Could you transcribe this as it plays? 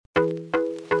You're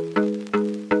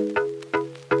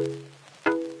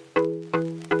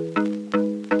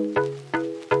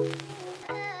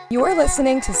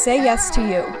listening to Say Yes to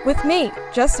You with me,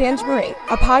 Just Ange Marie,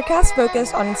 a podcast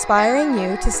focused on inspiring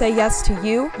you to say yes to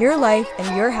you, your life,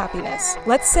 and your happiness.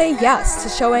 Let's say yes to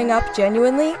showing up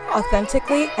genuinely,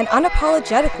 authentically, and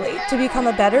unapologetically to become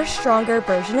a better, stronger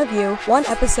version of you, one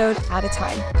episode at a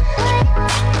time.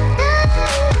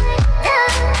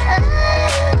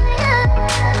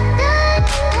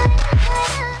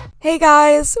 Hey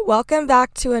guys, welcome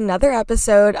back to another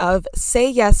episode of Say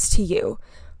Yes to You.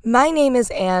 My name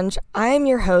is Ange, I am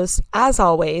your host as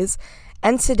always,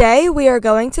 and today we are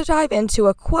going to dive into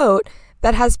a quote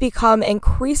that has become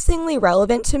increasingly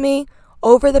relevant to me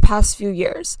over the past few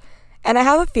years, and I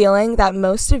have a feeling that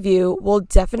most of you will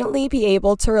definitely be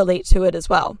able to relate to it as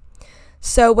well.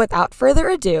 So without further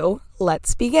ado,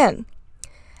 let's begin.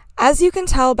 As you can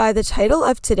tell by the title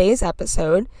of today's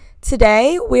episode,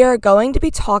 today we are going to be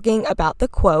talking about the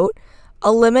quote,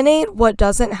 "Eliminate what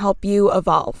doesn't help you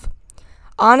evolve."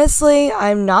 Honestly,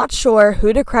 I'm not sure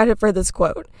who to credit for this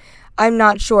quote. I'm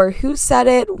not sure who said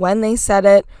it, when they said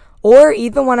it, or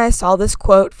even when I saw this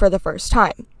quote for the first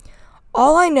time.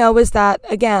 All I know is that,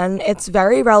 again, it's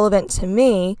very relevant to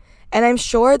me, and I'm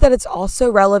sure that it's also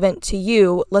relevant to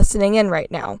you listening in right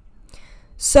now.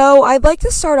 So I'd like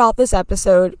to start off this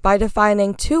episode by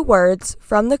defining two words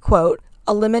from the quote,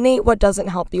 "Eliminate what doesn't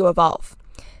help you evolve."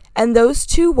 And those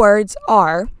two words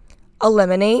are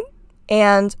eliminate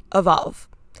and evolve.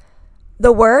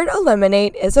 The word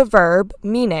eliminate is a verb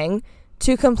meaning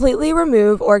to completely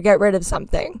remove or get rid of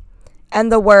something.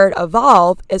 And the word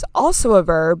evolve is also a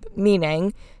verb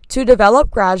meaning to develop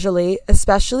gradually,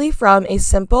 especially from a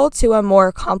simple to a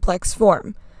more complex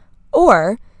form,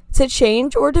 or to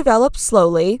change or develop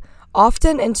slowly,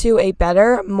 often into a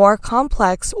better, more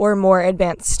complex or more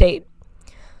advanced state.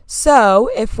 So,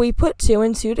 if we put two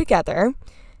and two together,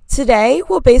 today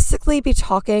we'll basically be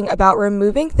talking about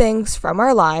removing things from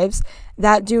our lives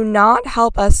that do not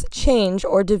help us change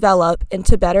or develop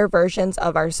into better versions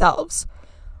of ourselves.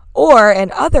 Or,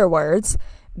 in other words,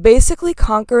 basically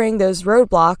conquering those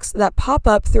roadblocks that pop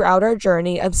up throughout our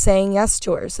journey of saying yes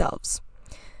to ourselves.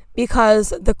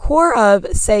 Because the core of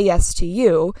Say Yes to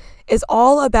You is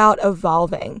all about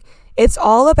evolving. It's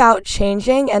all about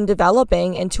changing and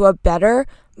developing into a better,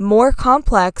 more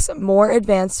complex, more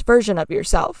advanced version of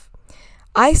yourself.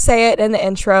 I say it in the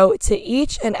intro to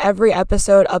each and every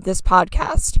episode of this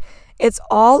podcast. It's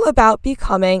all about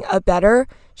becoming a better,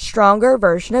 stronger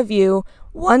version of you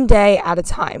one day at a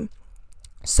time.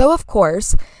 So, of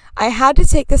course, I had to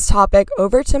take this topic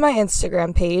over to my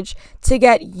Instagram page to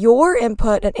get your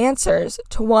input and answers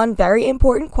to one very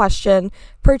important question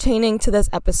pertaining to this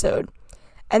episode.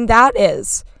 And that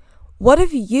is, what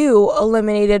have you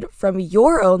eliminated from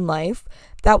your own life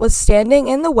that was standing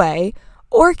in the way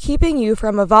or keeping you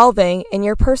from evolving in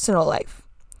your personal life?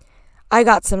 I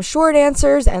got some short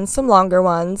answers and some longer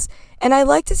ones, and I'd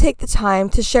like to take the time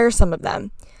to share some of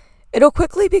them. It'll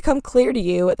quickly become clear to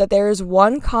you that there is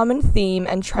one common theme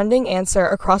and trending answer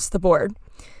across the board.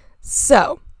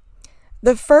 So,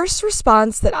 the first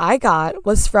response that I got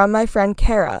was from my friend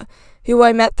Kara, who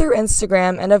I met through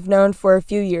Instagram and have known for a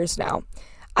few years now.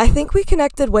 I think we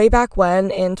connected way back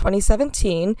when in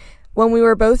 2017 when we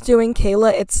were both doing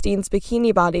Kayla Itstein's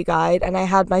Bikini Body Guide and I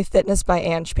had my Fitness by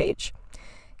Ange page.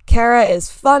 Kara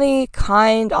is funny,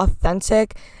 kind,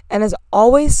 authentic, and has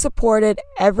always supported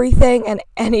everything and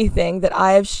anything that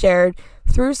I have shared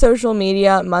through social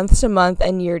media month to month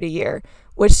and year to year,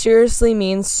 which seriously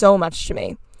means so much to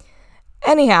me.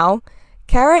 Anyhow,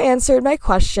 Kara answered my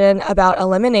question about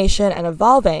elimination and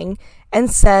evolving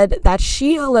and said that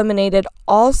she eliminated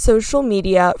all social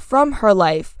media from her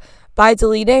life by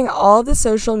deleting all of the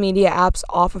social media apps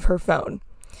off of her phone.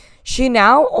 She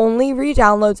now only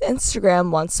re-downloads Instagram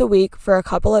once a week for a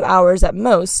couple of hours at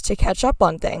most to catch up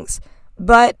on things.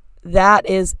 But that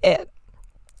is it.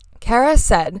 Kara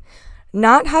said,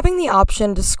 "Not having the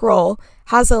option to scroll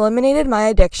has eliminated my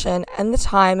addiction, and the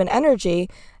time and energy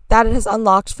that it has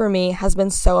unlocked for me has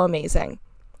been so amazing."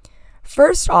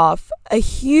 First off, a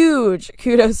huge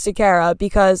kudos to Kara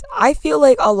because I feel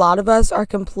like a lot of us are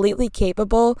completely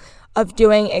capable of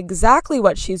doing exactly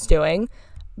what she's doing,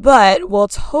 but we'll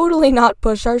totally not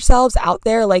push ourselves out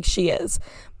there like she is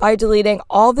by deleting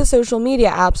all the social media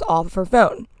apps off of her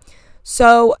phone.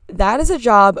 So that is a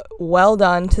job well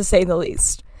done, to say the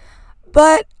least.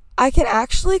 But I can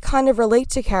actually kind of relate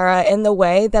to Kara in the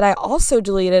way that I also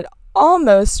deleted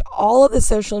almost all of the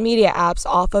social media apps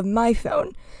off of my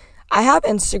phone. I have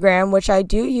Instagram, which I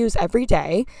do use every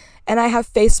day, and I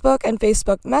have Facebook and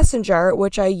Facebook Messenger,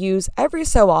 which I use every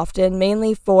so often,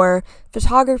 mainly for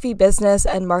photography, business,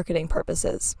 and marketing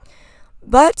purposes.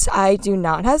 But I do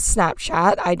not have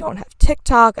Snapchat, I don't have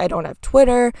TikTok, I don't have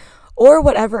Twitter, or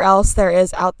whatever else there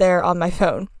is out there on my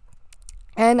phone.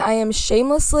 And I am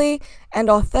shamelessly and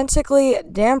authentically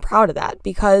damn proud of that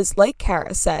because, like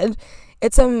Kara said,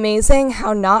 it's amazing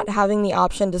how not having the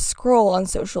option to scroll on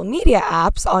social media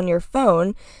apps on your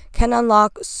phone can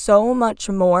unlock so much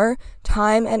more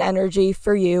time and energy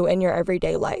for you in your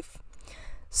everyday life.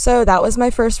 So that was my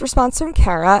first response from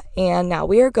Kara, and now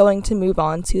we are going to move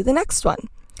on to the next one.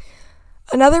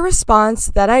 Another response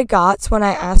that I got when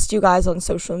I asked you guys on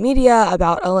social media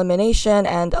about elimination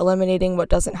and eliminating what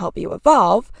doesn't help you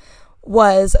evolve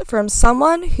was from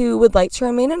someone who would like to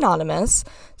remain anonymous,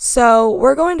 so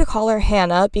we're going to call her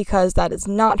Hannah because that is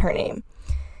not her name.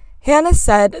 Hannah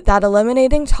said that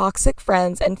eliminating toxic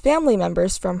friends and family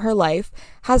members from her life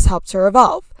has helped her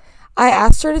evolve. I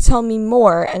asked her to tell me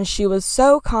more, and she was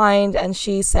so kind, and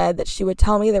she said that she would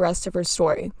tell me the rest of her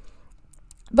story.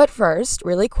 But first,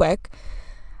 really quick,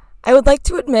 I would like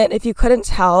to admit, if you couldn't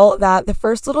tell, that the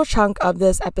first little chunk of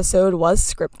this episode was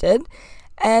scripted,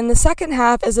 and the second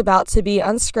half is about to be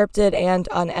unscripted and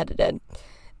unedited.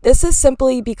 This is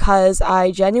simply because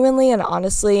I genuinely and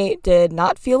honestly did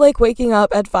not feel like waking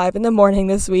up at 5 a.m.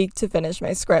 this week to finish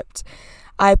my script.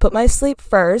 I put my sleep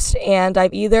first, and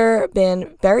I've either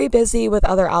been very busy with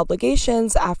other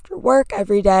obligations after work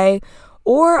every day,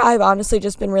 or I've honestly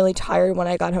just been really tired when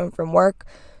I got home from work.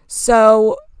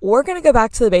 So we're going to go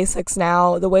back to the basics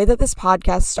now, the way that this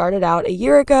podcast started out a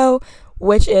year ago,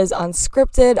 which is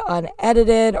unscripted,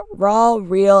 unedited, raw,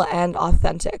 real, and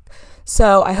authentic.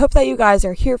 So I hope that you guys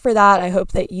are here for that. I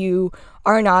hope that you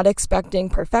are not expecting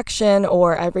perfection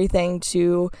or everything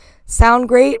to sound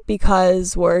great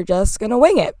because we're just going to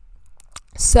wing it.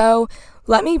 So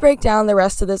let me break down the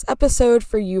rest of this episode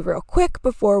for you real quick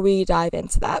before we dive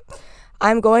into that.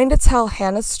 I'm going to tell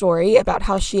Hannah's story about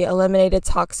how she eliminated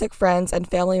toxic friends and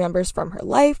family members from her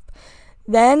life.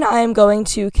 Then I'm going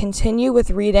to continue with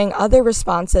reading other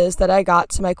responses that I got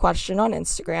to my question on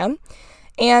Instagram.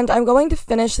 And I'm going to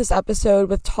finish this episode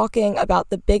with talking about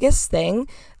the biggest thing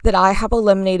that I have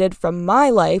eliminated from my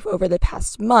life over the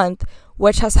past month,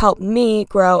 which has helped me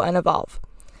grow and evolve.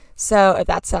 So if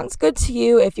that sounds good to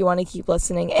you, if you want to keep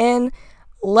listening in,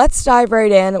 let's dive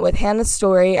right in with Hannah's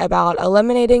story about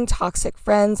eliminating toxic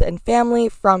friends and family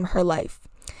from her life.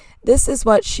 This is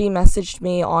what she messaged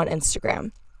me on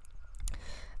Instagram.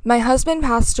 My husband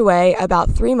passed away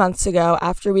about 3 months ago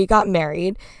after we got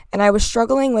married, and I was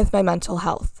struggling with my mental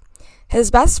health.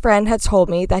 His best friend had told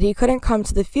me that he couldn't come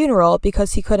to the funeral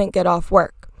because he couldn't get off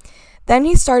work. Then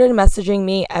he started messaging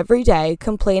me every day,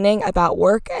 complaining about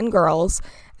work and girls,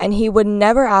 and he would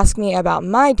never ask me about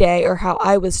my day or how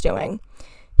I was doing.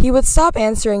 He would stop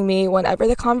answering me whenever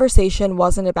the conversation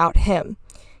wasn't about him.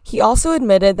 He also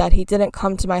admitted that he didn't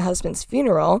come to my husband's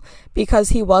funeral because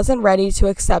he wasn't ready to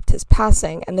accept his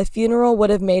passing, and the funeral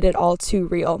would have made it all too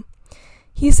real.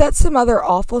 He said some other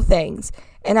awful things,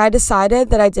 and I decided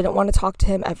that I didn't want to talk to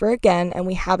him ever again, and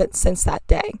we haven't since that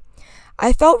day.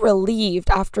 I felt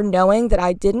relieved after knowing that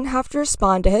I didn't have to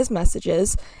respond to his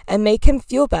messages and make him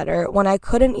feel better when I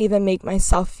couldn't even make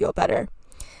myself feel better.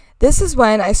 This is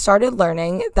when I started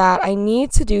learning that I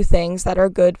need to do things that are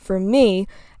good for me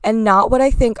and not what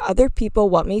I think other people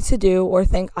want me to do or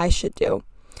think I should do.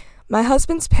 My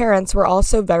husband's parents were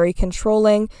also very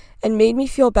controlling and made me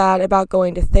feel bad about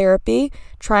going to therapy,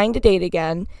 trying to date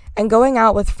again, and going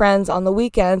out with friends on the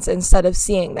weekends instead of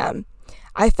seeing them.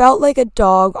 I felt like a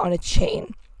dog on a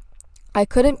chain. I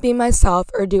couldn't be myself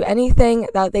or do anything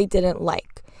that they didn't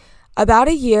like. About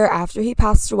a year after he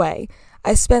passed away,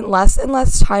 I spent less and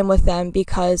less time with them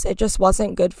because it just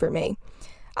wasn't good for me.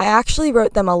 I actually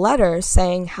wrote them a letter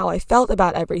saying how I felt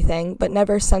about everything, but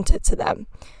never sent it to them.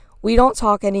 We don't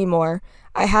talk anymore.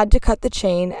 I had to cut the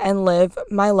chain and live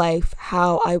my life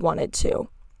how I wanted to.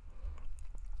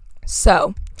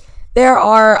 So, there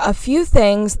are a few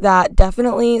things that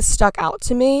definitely stuck out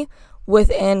to me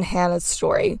within Hannah's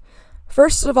story.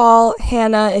 First of all,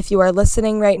 Hannah, if you are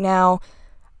listening right now,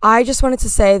 I just wanted to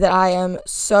say that I am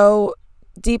so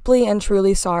deeply and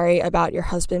truly sorry about your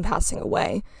husband passing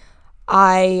away.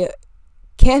 I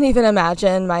can't even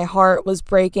imagine. My heart was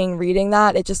breaking reading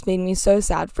that. It just made me so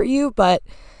sad for you. But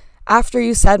after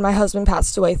you said my husband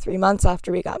passed away 3 months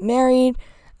after we got married,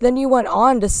 then you went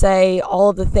on to say all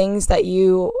of the things that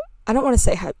I don't want to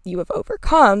say how you have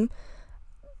overcome,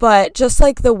 but just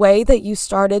like the way that you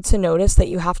started to notice that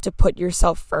you have to put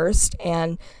yourself first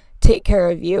and take care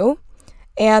of you.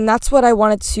 And that's what I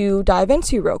wanted to dive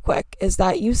into real quick, is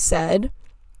that you said,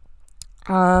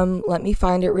 let me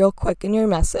find it real quick in your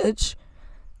message.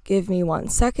 Give me 1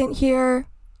 second here.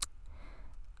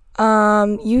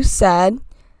 You said,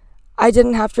 I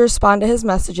didn't have to respond to his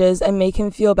messages and make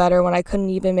him feel better when I couldn't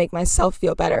even make myself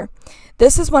feel better.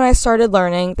 This is when I started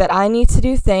learning that I need to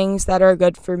do things that are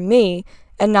good for me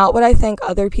and not what I think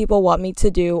other people want me to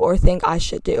do or think I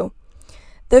should do.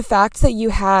 The fact that you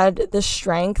had the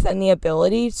strength and the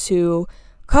ability to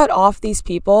cut off these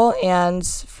people and,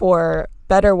 for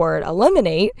better word,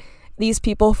 eliminate these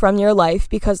people from your life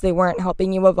because they weren't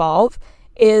helping you evolve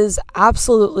is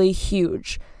absolutely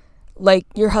huge. Like,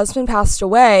 your husband passed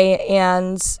away,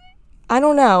 and I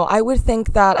don't know, I would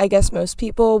think that I guess most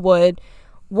people would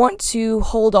want to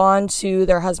hold on to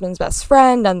their husband's best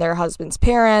friend and their husband's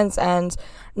parents and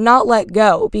not let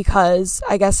go, because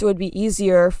I guess it would be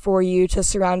easier for you to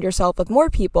surround yourself with more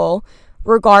people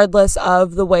regardless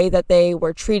of the way that they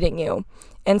were treating you,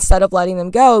 instead of letting them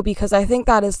go, because I think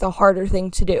that is the harder thing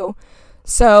to do.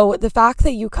 So the fact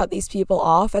that you cut these people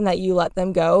off and that you let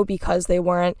them go because they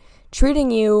weren't treating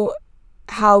you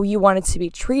how you wanted to be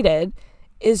treated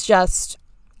is just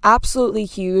absolutely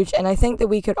huge. And I think that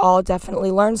we could all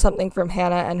definitely learn something from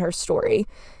Hannah and her story.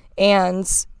 And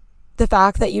the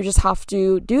fact that you just have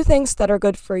to do things that are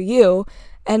good for you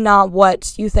and not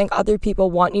what you think other people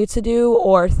want you to do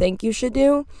or think you should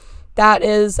do. That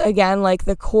is, again, like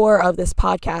the core of this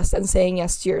podcast and saying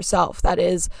yes to yourself. That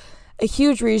is a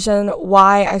huge reason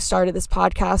why I started this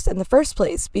podcast in the first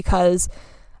place, because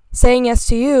saying yes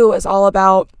to you is all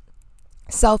about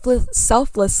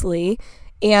selflessly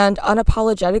and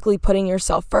unapologetically putting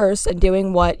yourself first and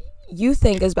doing what you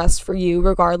think is best for you,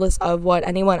 regardless of what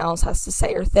anyone else has to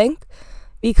say or think.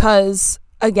 Because,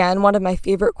 again, one of my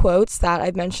favorite quotes that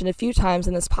I've mentioned a few times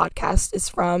in this podcast is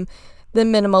from The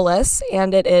Minimalists,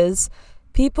 and it is,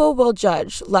 "People will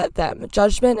judge, let them.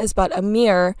 Judgment is but a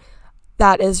mirror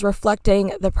that is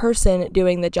reflecting the person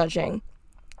doing the judging."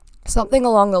 Something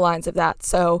along the lines of that.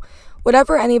 So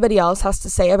whatever anybody else has to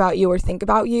say about you or think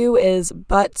about you is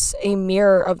but a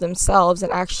mirror of themselves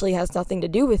and actually has nothing to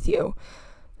do with you.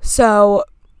 So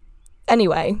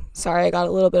anyway, sorry, I got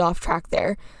a little bit off track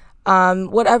there.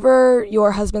 Whatever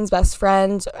your husband's best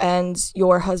friend and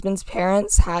your husband's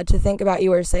parents had to think about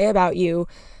you or say about you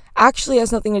actually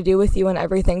has nothing to do with you and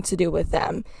everything to do with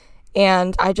them.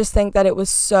 And I just think that it was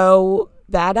so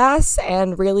badass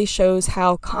and really shows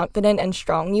how confident and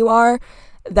strong you are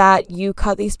that you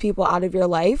cut these people out of your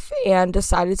life and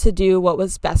decided to do what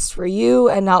was best for you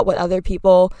and not what other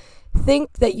people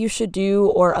think that you should do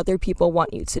or other people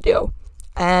want you to do.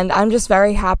 And I'm just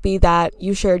very happy that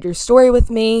you shared your story with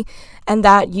me and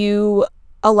that you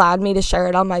allowed me to share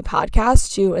it on my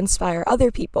podcast to inspire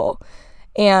other people.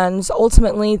 And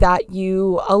ultimately that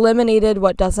you eliminated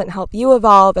what doesn't help you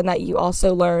evolve and that you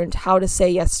also learned how to say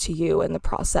yes to you in the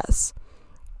process.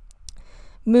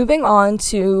 Moving on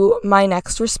to my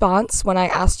next response, when I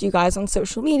asked you guys on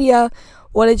social media,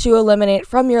 what did you eliminate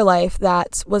from your life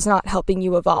that was not helping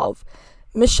you evolve?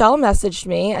 Michelle messaged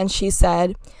me and she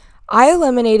said, "I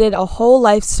eliminated a whole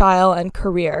lifestyle and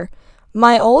career.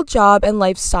 My old job and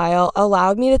lifestyle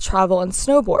allowed me to travel and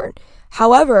snowboard.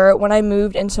 However, when I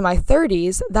moved into my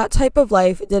 30s, that type of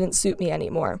life didn't suit me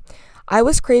anymore. I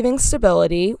was craving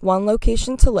stability, one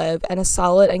location to live, and a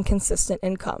solid and consistent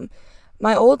income.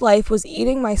 My old life was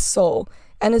eating my soul,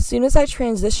 and as soon as I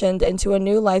transitioned into a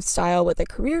new lifestyle with a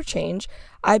career change,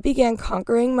 I began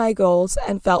conquering my goals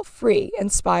and felt free,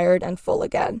 inspired, and full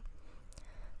again."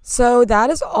 So that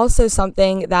is also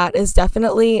something that is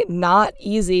definitely not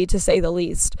easy, to say the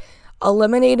least.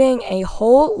 Eliminating a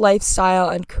whole lifestyle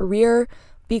and career,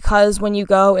 because when you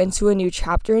go into a new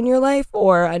chapter in your life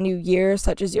or a new year,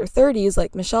 such as your 30s,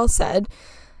 like Michelle said,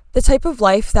 the type of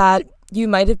life that you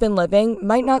might have been living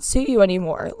might not suit you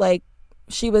anymore, like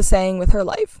she was saying with her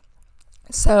life.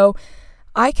 So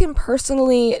I can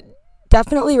personally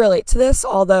definitely relate to this,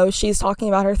 although she's talking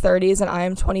about her 30s and I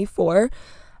am 24.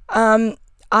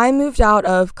 I moved out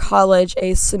of college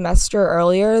a semester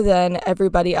earlier than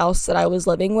everybody else that I was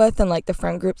living with and like the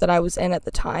friend group that I was in at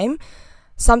the time.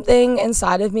 Something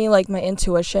inside of me, like my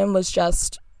intuition, was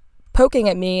just poking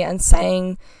at me and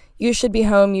saying, you should be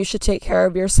home, you should take care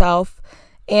of yourself.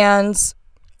 And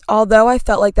although I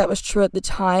felt like that was true at the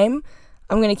time,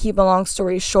 I'm going to keep a long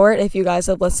story short. If you guys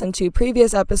have listened to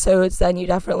previous episodes, then you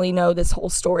definitely know this whole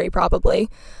story probably.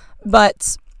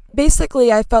 But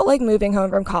basically, I felt like moving home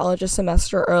from college a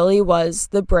semester early was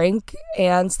the brink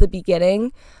and the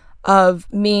beginning of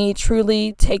me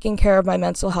truly taking care of my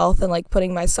mental health and like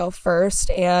putting myself first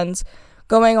and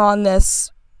going on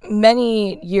this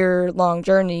many year long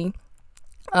journey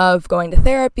of going to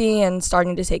therapy and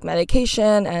starting to take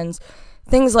medication and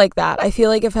things like that. I feel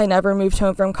like if I never moved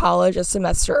home from college a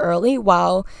semester early,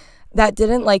 while that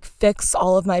didn't like fix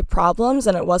all of my problems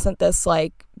and it wasn't this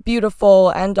like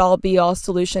beautiful end all be all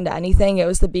solution to anything, it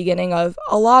was the beginning of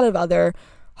a lot of other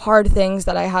hard things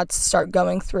that I had to start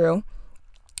going through.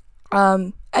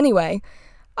 Anyway,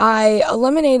 I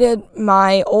eliminated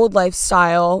my old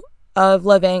lifestyle of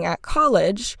living at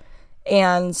college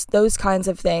and those kinds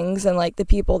of things, and like the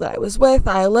people that I was with.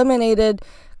 I eliminated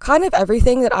kind of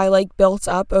everything that I like built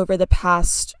up over the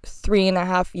past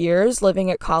 3.5 years living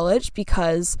at college,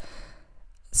 because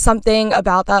something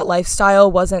about that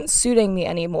lifestyle wasn't suiting me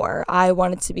anymore. I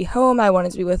wanted to be home, I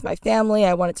wanted to be with my family,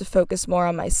 I wanted to focus more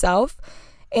on myself,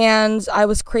 and I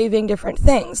was craving different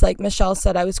things. Like Michelle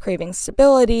said, I was craving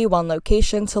stability, one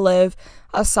location to live,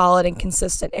 a solid and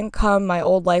consistent income. My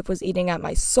old life was eating at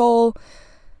my soul,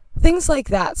 things like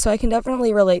that. So I can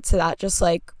definitely relate to that, just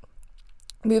like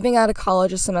moving out of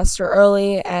college a semester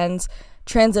early and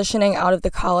transitioning out of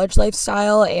the college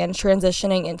lifestyle and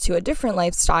transitioning into a different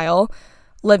lifestyle,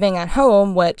 living at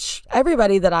home, which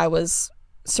everybody that I was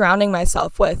surrounding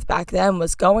myself with back then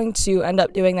was going to end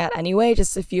up doing that anyway,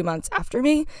 just a few months after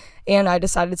me, and I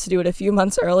decided to do it a few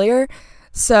months earlier.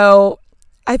 So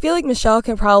I feel like Michelle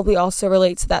can probably also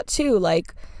relate to that too.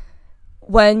 Like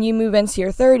when you move into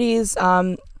your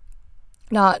 30s,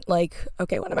 not like,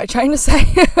 okay, what am I trying to say?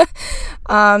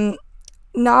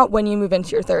 Not when you move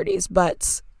into your 30s,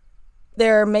 but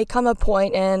there may come a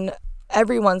point in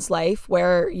everyone's life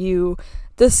where you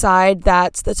decide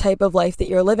that the type of life that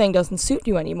you're living doesn't suit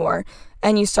you anymore,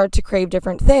 and you start to crave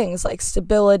different things like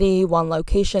stability, one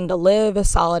location to live, a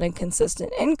solid and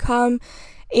consistent income.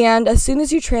 And as soon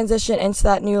as you transition into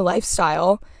that new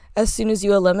lifestyle, as soon as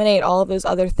you eliminate all of those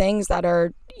other things that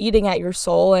are eating at your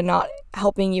soul and not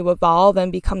helping you evolve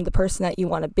and become the person that you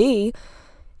want to be,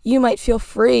 you might feel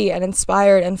free and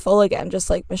inspired and full again, just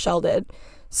like Michelle did.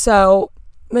 So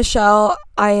Michelle,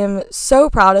 I am so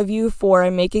proud of you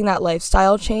for making that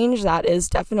lifestyle change. That is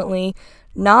definitely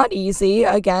not easy.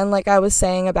 Again, like I was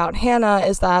saying about Hannah,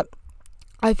 is that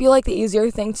I feel like the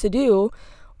easier thing to do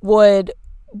would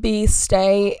be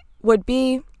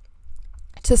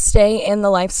to stay in the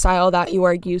lifestyle that you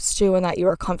are used to and that you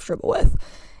are comfortable with.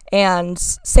 And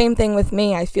same thing with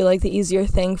me. I feel like the easier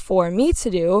thing for me to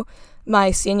do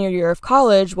my senior year of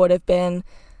college would have been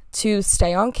to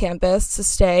stay on campus, to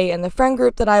stay in the friend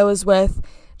group that I was with,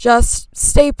 just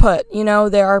stay put. You know,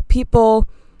 there are people,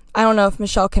 I don't know if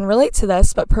Michelle can relate to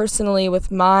this, but personally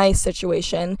with my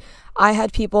situation, I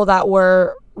had people that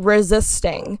were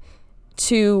resisting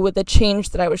to the change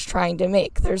that I was trying to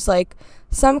make. There's like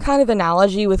some kind of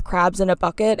analogy with crabs in a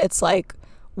bucket. It's like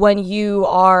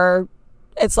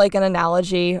it's like an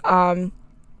analogy,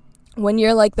 when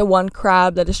you're like the one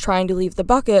crab that is trying to leave the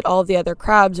bucket, all of the other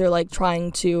crabs are like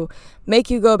trying to make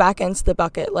you go back into the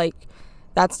bucket. Like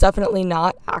that's definitely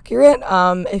not accurate.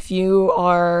 If you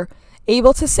are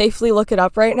able to safely look it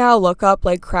up right now, look up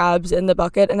like crabs in the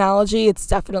bucket analogy. It's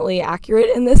definitely accurate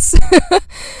in this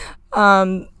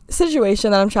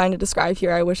situation that I'm trying to describe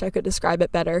here. I wish I could describe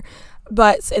it better.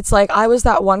 But it's like I was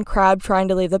that one crab trying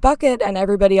to leave the bucket, and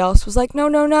everybody else was like,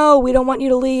 no, we don't want you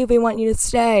to leave. We want you to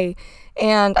stay.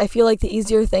 And I feel like the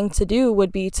easier thing to do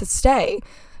would be to stay.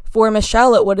 For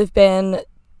Michelle, it would have been,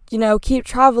 keep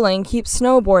traveling, keep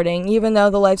snowboarding, even though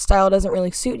the lifestyle doesn't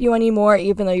really suit you anymore,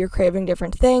 even though you're craving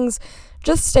different things,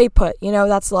 just stay put.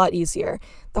 That's a lot easier.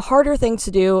 The harder thing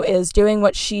to do is doing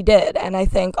what she did, and I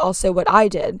think also what I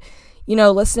did.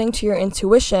 Listening to your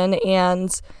intuition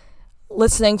and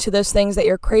listening to those things that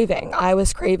you're craving. I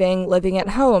was craving living at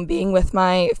home, being with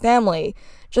my family,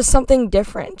 just something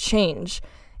different, change.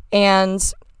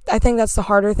 And I think that's the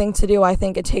harder thing to do. I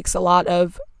think it takes a lot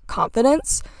of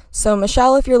confidence. So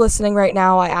Michelle, if you're listening right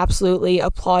now, I absolutely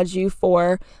applaud you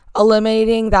for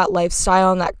eliminating that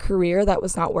lifestyle and that career that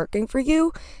was not working for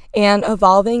you and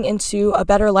evolving into a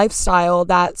better lifestyle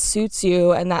that suits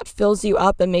you and that fills you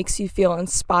up and makes you feel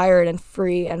inspired and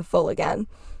free and full again.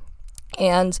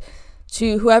 And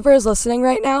to whoever is listening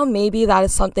right now, maybe that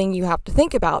is something you have to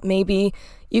think about. Maybe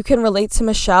you can relate to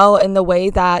Michelle in the way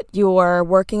that you're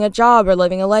working a job or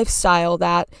living a lifestyle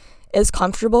that is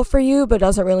comfortable for you but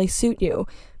doesn't really suit you.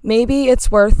 Maybe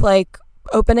it's worth like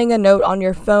opening a note on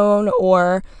your phone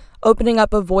or opening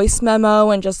up a voice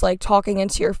memo and just like talking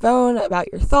into your phone about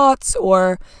your thoughts,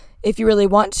 or if you really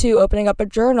want to, opening up a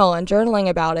journal and journaling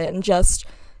about it and just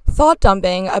thought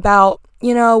dumping about,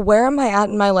 where am I at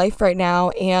in my life right now,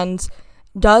 and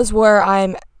does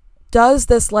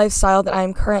this lifestyle that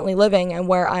I'm currently living and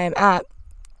where I am at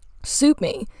suit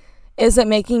me? Is it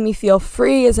making me feel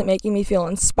free? Is it making me feel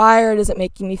inspired? Is it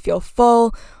making me feel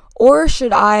full? Or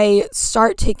should I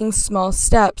start taking small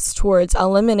steps towards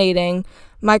eliminating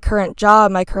my current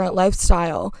job, my current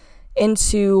lifestyle, and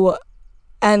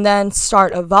then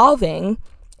start evolving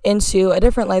into a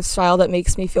different lifestyle that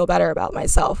makes me feel better about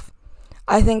myself?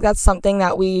 I think that's something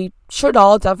that we should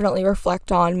all definitely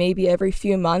reflect on, maybe every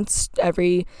few months,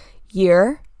 every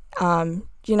year.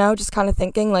 Just kind of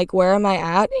thinking like, where am I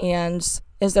at, and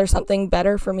is there something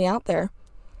better for me out there?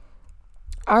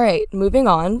 All right, moving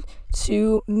on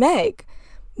to Meg.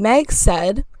 Meg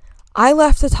said, I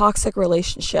left a toxic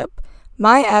relationship.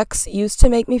 My ex used to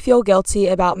make me feel guilty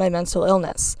about my mental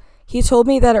illness. He told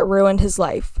me that it ruined his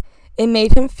life. It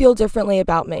made him feel differently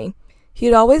about me.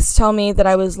 He'd always tell me that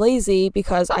I was lazy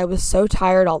because I was so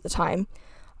tired all the time.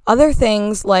 Other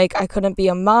things like I couldn't be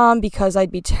a mom because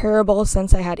I'd be terrible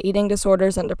since I had eating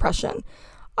disorders and depression.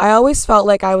 I always felt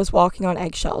like I was walking on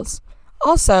eggshells.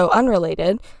 Also,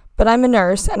 unrelated, but I'm a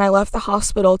nurse and I left the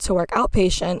hospital to work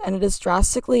outpatient, and it has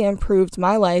drastically improved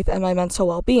my life and my mental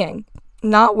well-being,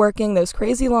 not working those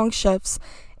crazy long shifts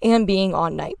and being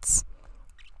on nights.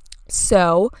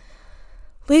 So,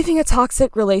 leaving a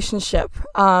toxic relationship.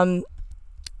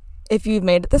 If you've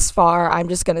made it this far, I'm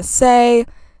just going to say,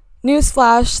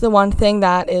 newsflash, the one thing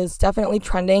that is definitely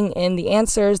trending in the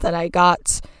answers that I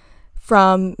got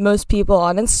from most people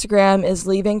on Instagram is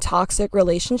leaving toxic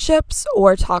relationships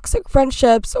or toxic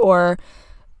friendships or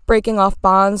breaking off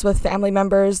bonds with family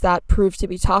members that prove to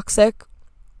be toxic.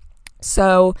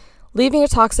 So, leaving a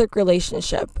toxic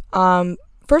relationship.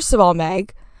 First of all,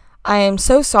 Meg, I am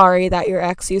so sorry that your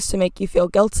ex used to make you feel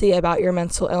guilty about your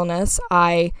mental illness.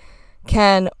 I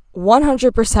can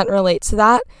 100% relate to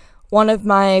that. One of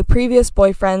my previous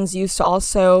boyfriends used to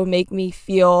also make me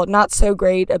feel not so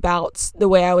great about the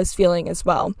way I was feeling as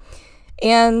well.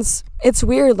 And it's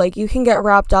weird, like, you can get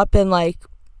wrapped up in, like,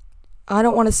 I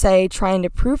don't want to say trying to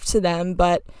prove to them,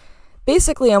 but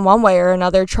basically in one way or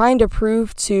another, trying to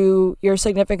prove to your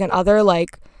significant other,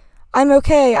 like, I'm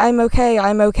okay.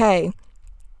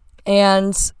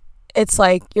 And it's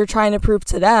like you're trying to prove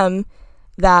to them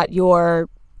that you're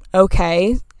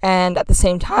okay, and at the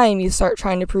same time you start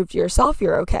trying to prove to yourself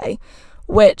you're okay,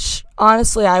 which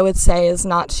honestly I would say is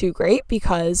not too great,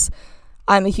 because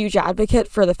I'm a huge advocate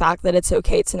for the fact that it's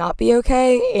okay to not be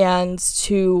okay and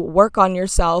to work on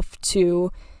yourself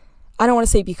to, I don't want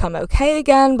to say become okay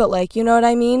again, but like, you know what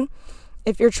I mean?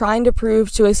 If you're trying to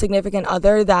prove to a significant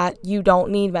other that you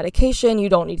don't need medication, you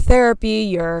don't need therapy,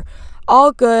 you're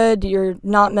all good, you're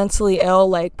not mentally ill,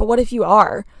 like, but what if you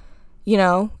are? You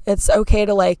know, it's okay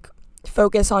to like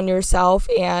focus on yourself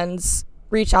and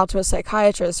reach out to a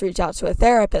psychiatrist, reach out to a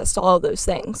therapist, all of those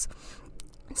things.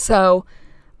 So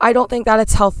I don't think that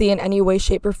it's healthy in any way,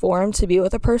 shape, or form to be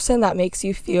with a person that makes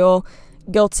you feel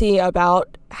guilty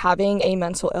about having a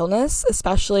mental illness,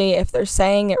 especially if they're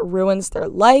saying it ruins their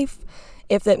life,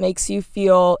 if they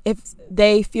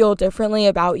feel differently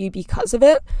about you because of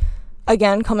it.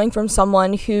 Again, coming from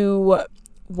someone who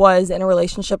was in a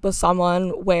relationship with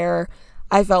someone where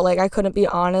I felt like I couldn't be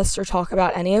honest or talk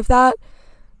about any of that,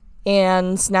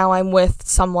 and now I'm with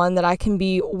someone that I can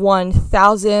be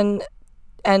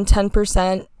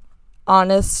 1010%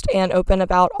 honest and open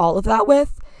about all of that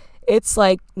with, it's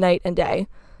like night and day.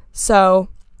 So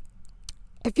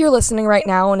if you're listening right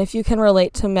now, and if you can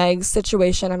relate to Meg's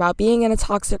situation about being in a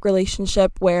toxic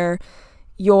relationship where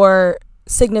your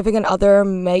significant other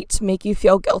might make you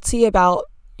feel guilty about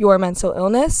your mental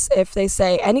illness, if they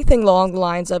say anything along the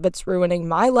lines of it's ruining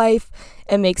my life,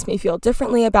 it makes me feel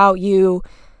differently about you,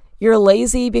 you're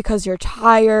lazy because you're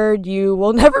tired, you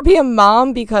will never be a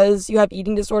mom because you have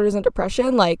eating disorders and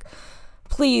depression, like,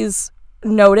 please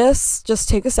notice, just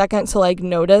take a second to like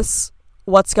notice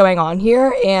what's going on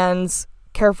here and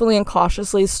carefully and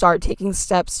cautiously start taking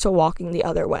steps to walking the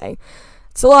other way.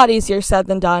 It's a lot easier said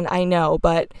than done, I know,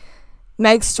 but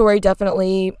Meg's story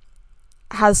definitely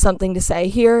has something to say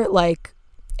here. Like,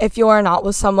 if you are not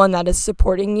with someone that is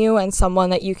supporting you and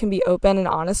someone that you can be open and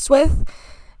honest with,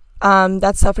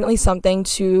 that's definitely something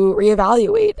to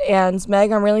reevaluate. And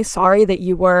Meg, I'm really sorry that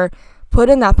you were put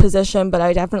in that position, but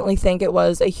I definitely think it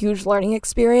was a huge learning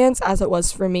experience, as it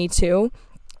was for me too,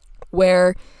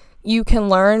 where you can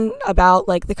learn about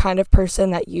like the kind of person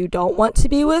that you don't want to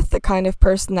be with, the kind of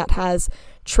person that has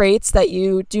traits that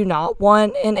you do not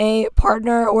want in a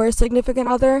partner or a significant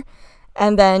other.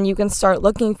 And then you can start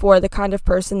looking for the kind of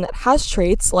person that has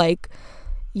traits like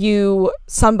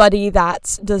somebody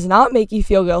that does not make you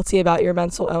feel guilty about your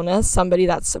mental illness, somebody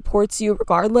that supports you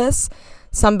regardless,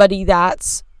 somebody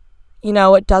that, you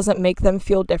know, it doesn't make them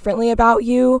feel differently about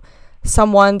you,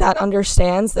 someone that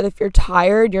understands that if you're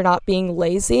tired, you're not being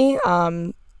lazy.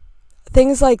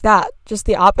 Things like that, just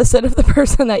the opposite of the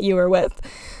person that you were with.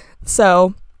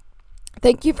 So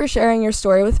thank you for sharing your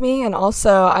story with me. And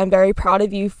also, I'm very proud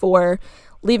of you for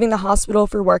leaving the hospital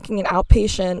for working an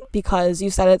outpatient, because you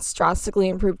said it's drastically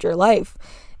improved your life.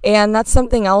 And that's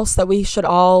something else that we should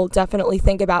all definitely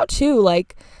think about too.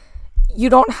 Like, you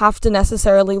don't have to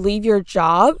necessarily leave your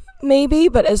job, maybe,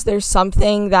 but is there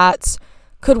something that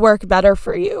could work better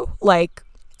for you? Like,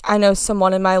 I know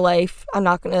someone in my life, I'm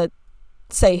not going to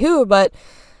say who, but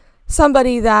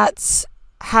somebody that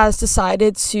has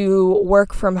decided to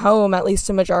work from home at least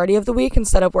a majority of the week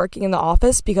instead of working in the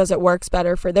office because it works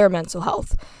better for their mental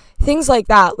health. Things like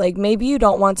that. Like, maybe you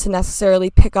don't want to necessarily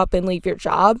pick up and leave your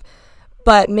job,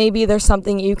 but maybe there's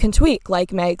something you can tweak.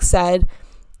 Like Meg said,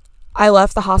 I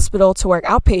left the hospital to work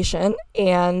outpatient,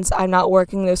 and I'm not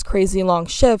working those crazy long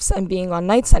shifts and being on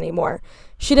nights anymore.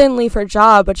 She didn't leave her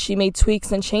job, but she made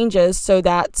tweaks and changes so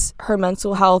that her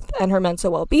mental health and her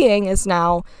mental well-being is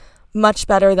now much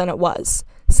better than it was.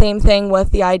 Same thing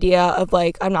with the idea of,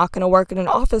 like, I'm not going to work in an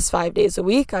office 5 days a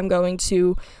week. I'm going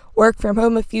to work from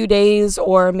home a few days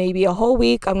or maybe a whole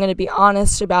week. I'm going to be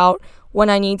honest about when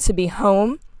I need to be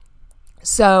home.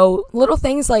 So little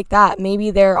things like that. Maybe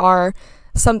there are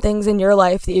some things in your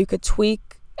life that you could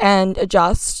tweak and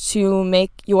adjust to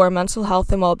make your mental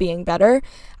health and well-being better.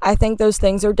 I think those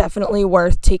things are definitely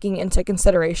worth taking into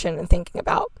consideration and thinking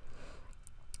about.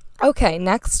 Okay,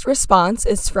 next response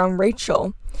is from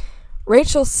Rachel.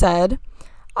 Rachel said,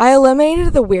 I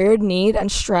eliminated the weird need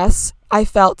and stress I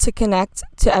felt to connect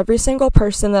to every single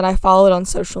person that I followed on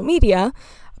social media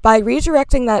by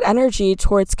redirecting that energy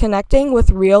towards connecting with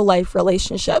real-life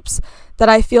relationships that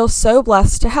I feel so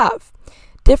blessed to have.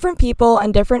 Different people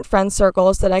and different friend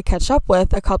circles that I catch up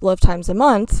with a couple of times a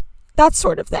month, that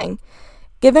sort of thing.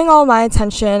 Giving all my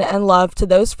attention and love to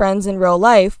those friends in real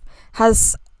life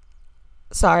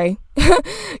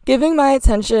Giving my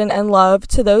attention and love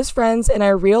to those friends in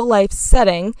a real life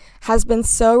setting has been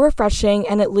so refreshing,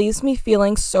 and it leaves me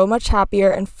feeling so much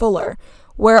happier and fuller,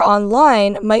 where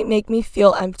online might make me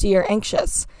feel empty or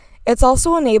anxious. It's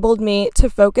also enabled me to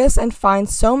focus and find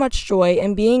so much joy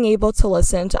in being able to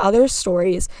listen to others'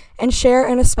 stories and share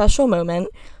in a special moment,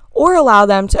 or allow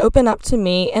them to open up to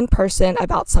me in person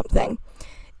about something.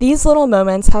 These little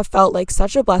moments have felt like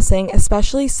such a blessing,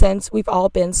 especially since we've all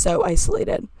been so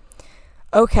isolated.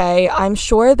 Okay, I'm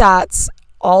sure that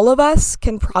all of us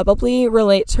can probably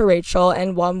relate to Rachel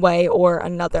in one way or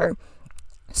another.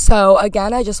 So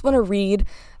again, I just want to read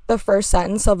the first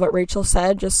sentence of what Rachel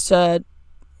said just to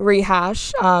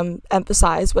rehash,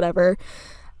 emphasize, whatever.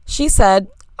 She said,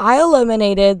 I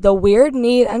eliminated the weird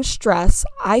need and stress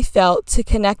I felt to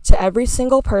connect to every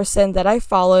single person that I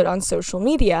followed on social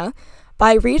media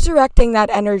by redirecting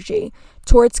that energy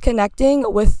towards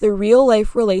connecting with the real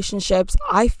life relationships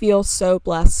I feel so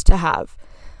blessed to have.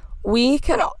 We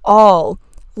can all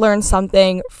learn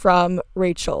something from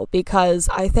Rachel, because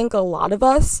I think a lot of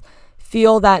us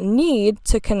feel that need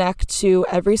to connect to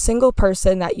every single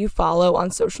person that you follow on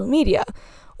social media.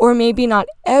 Or maybe not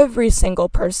every single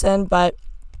person, but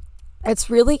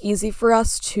it's really easy for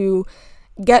us to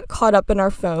get caught up in our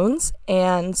phones.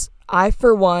 And I,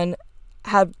 for one,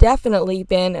 have definitely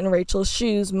been in Rachel's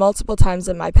shoes multiple times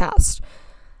in my past.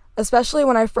 Especially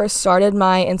when I first started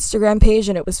my Instagram page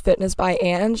and it was Fitness by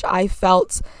Ange, I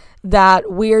felt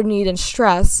that weird need and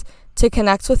stress to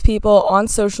connect with people on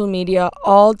social media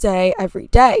all day, every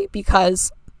day.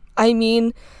 Because, I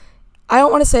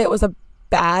don't want to say it was a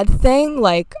bad thing.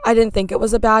 Like, I didn't think it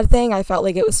was a bad thing. I felt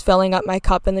like it was filling up my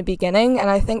cup in the beginning. And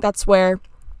I think that's where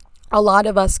a lot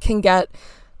of us can get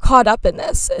caught up in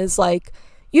this, is like,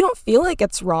 you don't feel like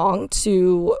it's wrong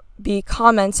to be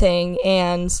commenting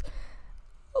and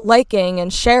liking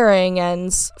and sharing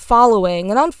and following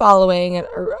and unfollowing,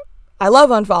 or I love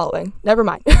unfollowing, never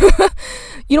mind.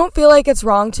 You don't feel like it's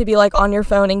wrong to be like on your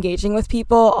phone engaging with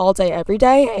people all day, every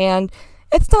day, and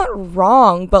it's not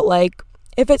wrong, but like,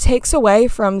 if it takes away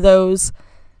from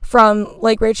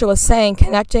like Rachel was saying,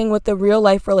 connecting with the real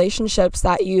life relationships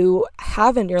that you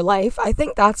have in your life, I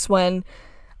think that's when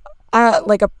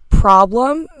like a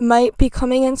problem might be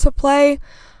coming into play.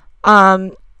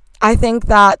 I think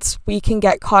that we can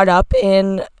get caught up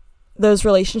in those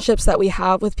relationships that we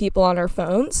have with people on our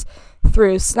phones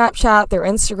through Snapchat, through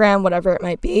Instagram, whatever it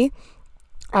might be.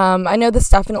 I know this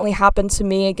definitely happened to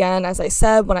me again, as I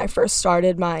said, when I first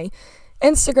started my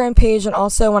Instagram page, and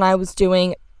also when I was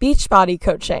doing Beachbody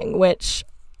coaching, which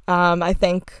I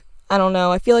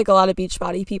feel like a lot of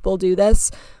Beachbody people do this,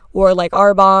 or like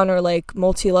Arbonne, or like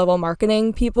multi-level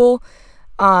marketing people.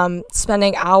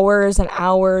 spending hours and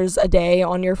hours a day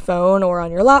on your phone or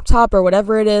on your laptop or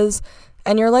whatever it is,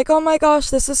 and you're like, oh my gosh,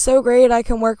 this is so great, I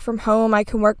can work from home, I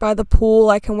can work by the pool,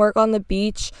 I can work on the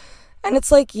beach. And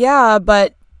it's like, yeah,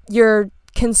 but you're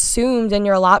consumed in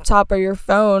your laptop or your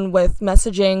phone with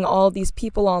messaging all these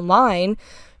people online.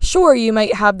 Sure, you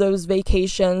might have those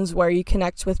vacations where you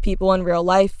connect with people in real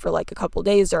life for like a couple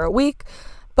days or a week,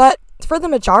 but for the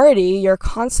majority, you're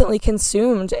constantly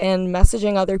consumed in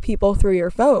messaging other people through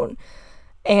your phone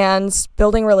and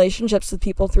building relationships with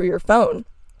people through your phone.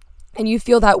 And you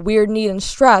feel that weird need and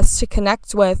stress to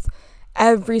connect with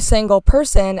every single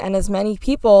person and as many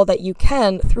people that you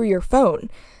can through your phone.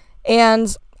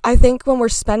 And I think when we're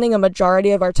spending a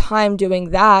majority of our time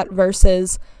doing that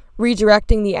versus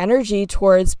redirecting the energy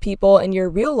towards people in your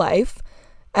real life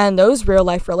and those real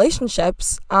life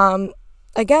relationships,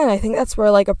 again, I think that's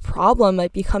where like a problem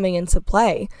might be coming into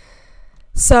play.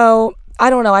 So I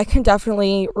don't know, I can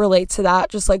definitely relate to that,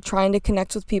 just like trying to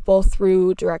connect with people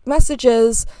through direct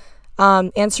messages,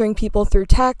 answering people through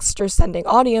text or sending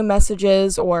audio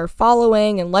messages or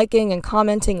following and liking and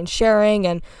commenting and sharing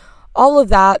and all of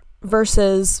that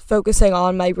versus focusing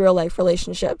on my real life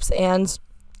relationships. And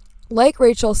like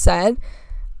Rachel said,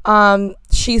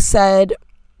 she said,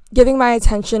 giving my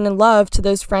attention and love to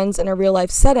those friends in a real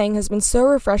life setting has been so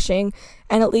refreshing,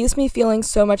 and it leaves me feeling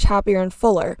so much happier and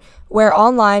fuller, where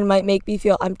online might make me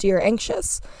feel empty or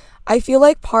anxious. I feel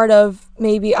like part of,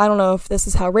 maybe, I don't know if this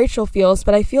is how Rachel feels,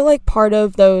 but I feel like part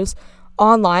of those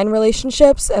online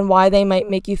relationships and why they might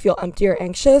make you feel empty or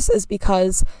anxious is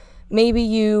because maybe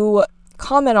you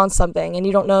comment on something and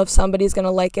you don't know if somebody's going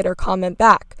to like it or comment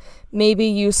back. Maybe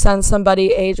you send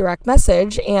somebody a direct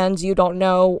message and you don't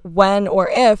know when or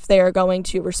if they are going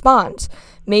to respond.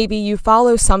 Maybe you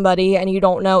follow somebody and you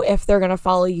don't know if they're going to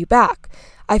follow you back.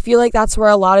 I feel like that's where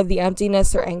a lot of the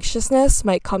emptiness or anxiousness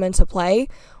might come into play,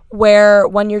 where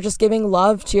when you're just giving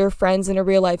love to your friends in a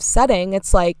real life setting,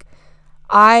 it's like,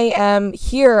 I am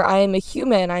here, I am a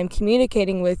human, I am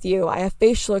communicating with you, I have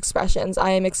facial expressions,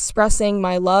 I am expressing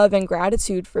my love and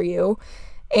gratitude for you,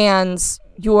 and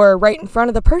you're right in front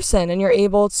of the person and you're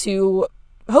able to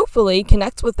hopefully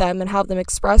connect with them and have them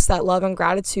express that love and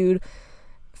gratitude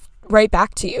right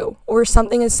back to you. Or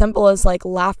something as simple as like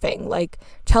laughing, like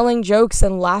telling jokes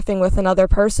and laughing with another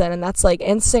person, and that's like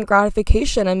instant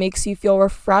gratification and makes you feel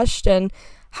refreshed and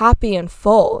happy and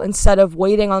full instead of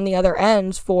waiting on the other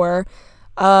end for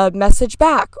a message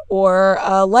back or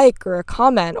a like or a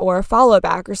comment or a follow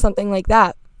back or something like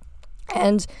that.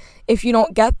 And if you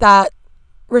don't get that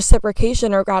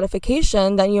reciprocation or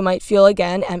gratification, then you might feel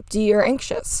again empty or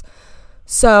anxious.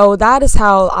 So that is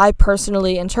how I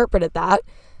personally interpreted that.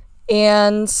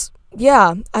 And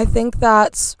yeah, I think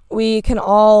that we can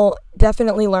all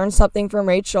definitely learn something from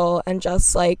Rachel, and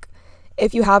just like,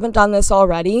 if you haven't done this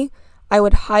already, I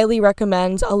would highly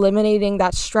recommend eliminating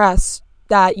that stress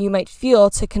that you might feel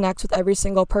to connect with every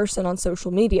single person on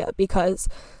social media, because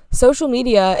social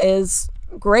media is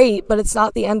great, but it's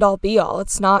not the end all be all.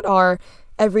 It's not our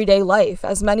everyday life.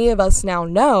 As many of us now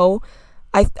know,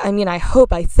 I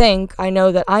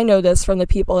know that I know this from the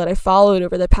people that I followed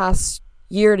over the past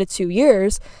year to 2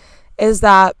 years, is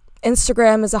that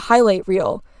Instagram is a highlight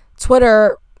reel.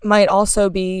 Twitter might also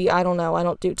be, I don't know, I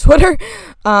don't do Twitter.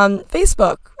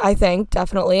 Facebook, I think,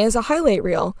 definitely is a highlight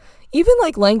reel. Even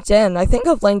like LinkedIn, I think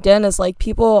of LinkedIn as like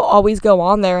people always go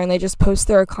on there and they just post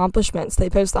their accomplishments. They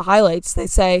post the highlights. They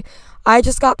say, I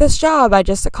just got this job. I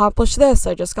just accomplished this.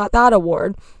 I just got that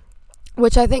award,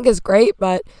 which I think is great.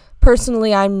 But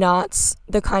personally, I'm not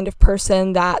the kind of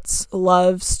person that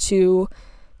loves to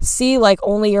see like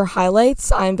only your highlights.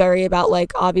 I'm very about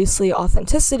like obviously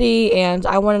authenticity, and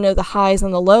I want to know the highs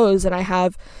and the lows. And I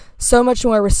have so much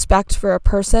more respect for a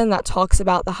person that talks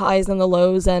about the highs and the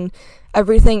lows and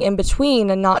everything in between,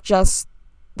 and not just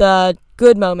the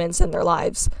good moments in their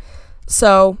lives.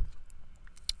 So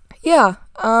yeah,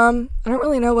 I don't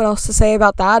really know what else to say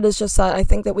about that. It's just that I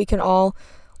think that we can all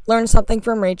learn something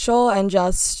from Rachel, and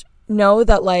just know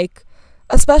that, like,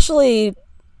 especially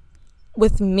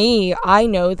with me, I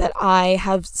know that I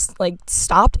have like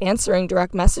stopped answering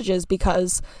direct messages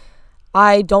because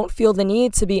I don't feel the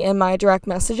need to be in my direct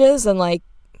messages and like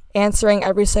answering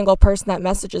every single person that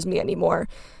messages me anymore,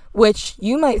 which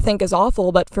you might think is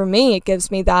awful, but for me, it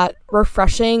gives me that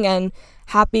refreshing and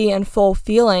happy and full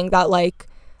feeling that like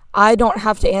I don't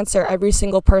have to answer every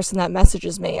single person that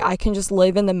messages me. I can just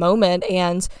live in the moment,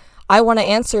 and I want to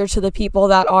answer to the people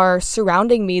that are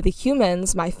surrounding me, the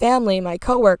humans, my family, my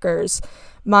coworkers,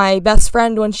 my best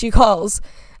friend when she calls,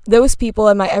 those people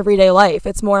in my everyday life.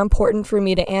 It's more important for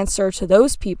me to answer to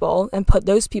those people and put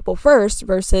those people first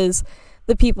versus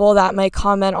the people that might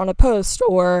comment on a post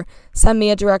or send me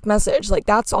a direct message. Like,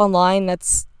 that's online,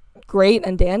 that's great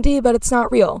and dandy, but it's not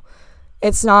real.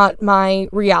 It's not my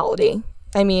reality.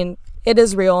 I mean, it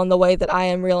is real in the way that I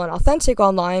am real and authentic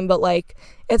online, but like,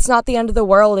 it's not the end of the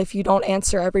world if you don't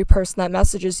answer every person that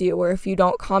messages you, or if you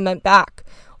don't comment back,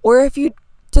 or if you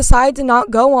decide to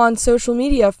not go on social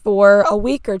media for a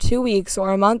week or 2 weeks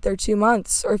or a month or 2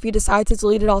 months, or if you decide to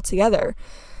delete it altogether.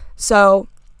 So,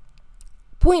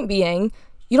 point being,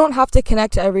 you don't have to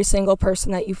connect to every single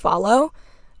person that you follow.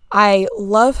 I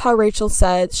love how Rachel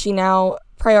said she now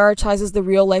prioritizes the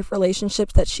real life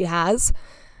relationships that she has,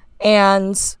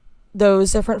 and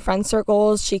those different friend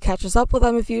circles. She catches up with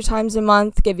them a few times a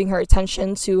month, giving her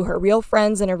attention to her real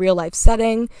friends in a real life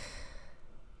setting.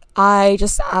 I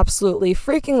just absolutely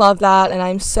freaking love that, and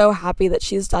I'm so happy that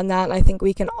she's done that, and I think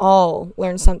we can all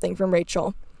learn something from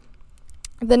Rachel.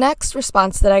 The next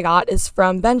response that I got is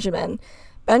from Benjamin.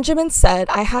 Benjamin said,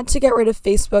 I had to get rid of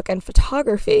Facebook and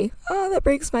photography. Oh, that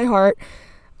breaks my heart.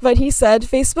 But he said,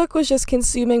 Facebook was just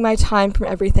consuming my time from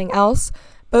everything else.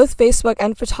 Both Facebook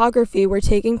and photography were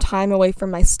taking time away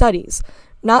from my studies.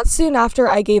 Not soon after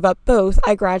I gave up both,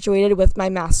 I graduated with my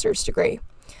master's degree.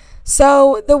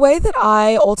 So the way that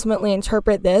I ultimately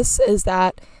interpret this is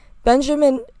that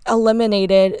Benjamin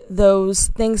eliminated those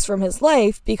things from his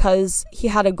life because he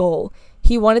had a goal.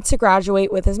 He wanted to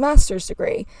graduate with his master's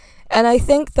degree. And I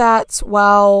think that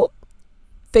while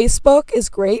Facebook is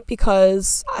great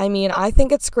because, I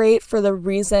think it's great for the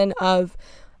reason of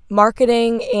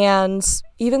marketing and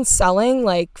even selling.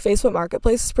 Like, Facebook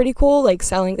Marketplace is pretty cool, like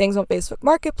selling things on Facebook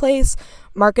Marketplace,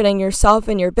 marketing yourself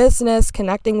and your business,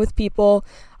 connecting with people.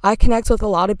 I connect with a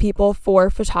lot of people for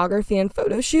photography and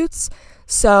photo shoots,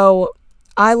 so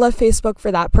I love Facebook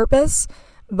for that purpose,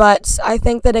 but I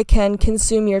think that it can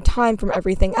consume your time from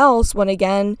everything else when,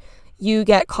 again, you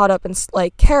get caught up in,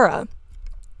 like Kara,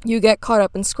 you get caught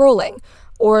up in scrolling.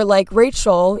 Or like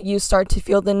Rachel, you start to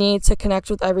feel the need to connect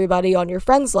with everybody on your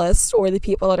friends list or the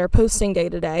people that are posting day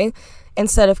to day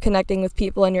instead of connecting with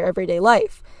people in your everyday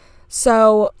life.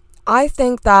 So I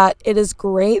think that it is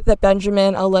great that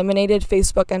Benjamin eliminated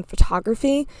Facebook and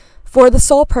photography for the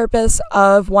sole purpose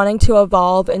of wanting to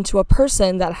evolve into a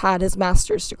person that had his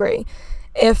master's degree.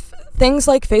 If things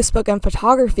like Facebook and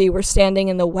photography were standing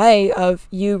in the way of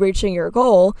you reaching your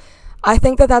goal, I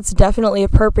think that that's definitely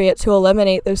appropriate to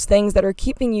eliminate those things that are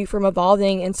keeping you from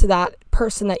evolving into that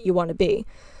person that you want to be.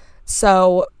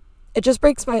 So it just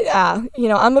breaks my,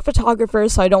 I'm a photographer,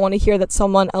 so I don't want to hear that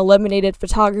someone eliminated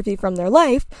photography from their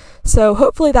life. So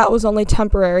hopefully that was only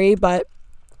temporary. But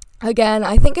again,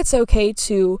 I think it's okay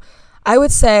to, I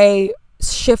would say,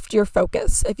 shift your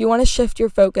focus. If you want to shift your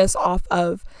focus off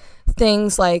of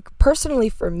things like, personally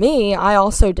for me, I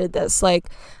also did this. Like,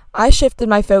 I shifted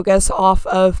my focus off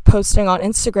of posting on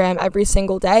Instagram every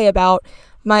single day about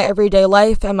my everyday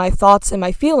life and my thoughts and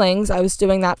my feelings. I was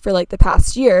doing that for like the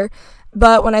past year.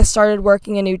 But when I started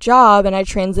working a new job and I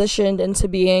transitioned into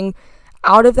being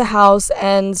out of the house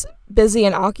and busy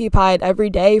and occupied every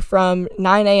day from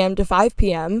 9 a.m. to 5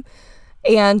 p.m.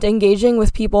 and engaging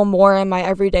with people more in my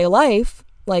everyday life,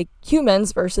 like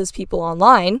humans versus people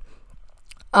online,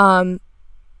 what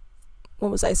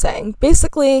was I saying?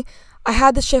 Basically, I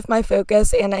had to shift my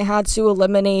focus and I had to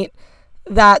eliminate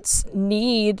that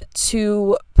need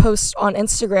to post on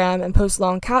Instagram and post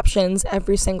long captions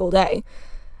every single day.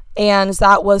 And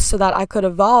that was so that I could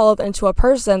evolve into a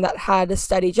person that had a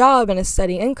steady job and a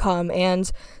steady income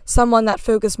and someone that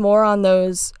focused more on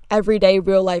those everyday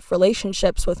real life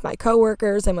relationships with my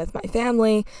coworkers and with my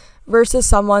family versus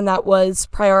someone that was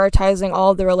prioritizing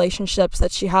all of the relationships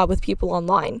that she had with people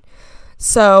online.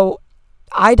 So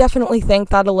I definitely think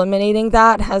that eliminating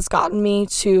that has gotten me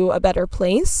to a better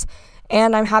place,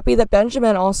 and I'm happy that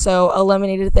Benjamin also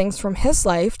eliminated things from his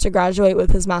life to graduate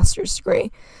with his master's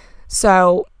degree.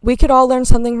 So we could all learn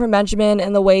something from Benjamin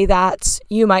in the way that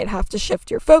you might have to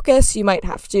shift your focus, you might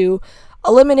have to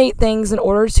eliminate things in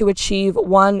order to achieve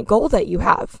one goal that you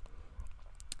have.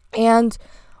 And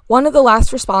one of the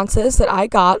last responses that I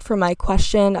got from my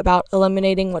question about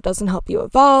eliminating what doesn't help you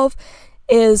evolve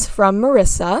is from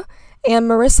Marissa. And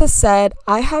Marissa said,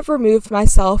 I have removed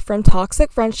myself from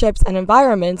toxic friendships and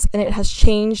environments, and it has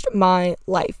changed my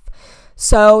life.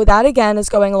 So that again is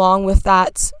going along with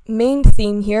that main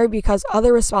theme here, because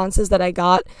other responses that I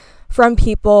got from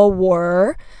people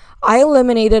were, I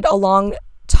eliminated a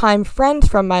long-time friend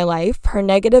from my life. Her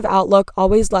negative outlook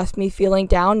always left me feeling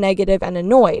down, negative, and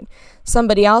annoyed.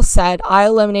 Somebody else said, I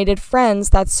eliminated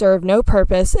friends that serve no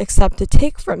purpose except to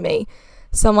take from me.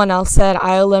 Someone else said,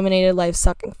 I eliminated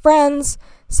life-sucking friends.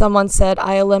 Someone said,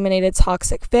 I eliminated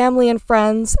toxic family and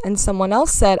friends. And someone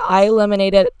else said, I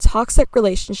eliminated toxic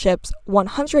relationships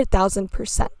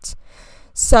 100,000%.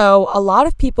 So a lot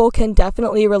of people can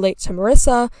definitely relate to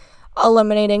Marissa,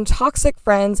 eliminating toxic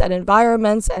friends and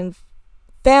environments and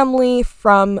family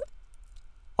from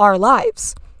our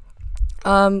lives.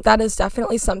 That is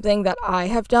definitely something that I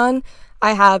have done.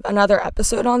 I have another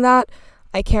episode on that.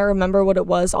 I can't remember what it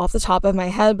was off the top of my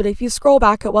head, but if you scroll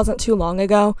back, it wasn't too long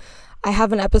ago. I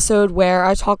have an episode where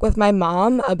I talk with my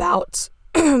mom about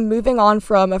moving on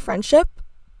from a friendship.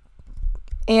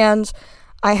 And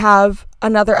I have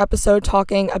another episode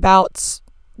talking about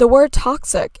the word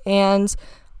toxic and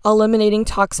eliminating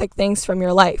toxic things from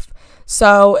your life.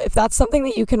 So if that's something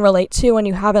that you can relate to and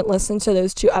you haven't listened to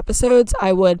those 2 episodes,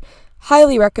 I would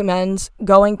highly recommend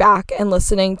going back and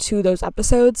listening to those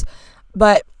episodes.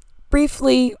 But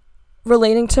briefly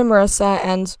relating to Marissa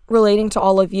and relating to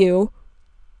all of you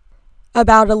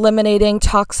about eliminating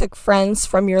toxic friends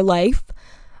from your life.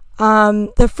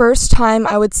 The first time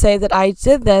I would say that I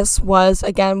did this was,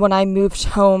 again, when I moved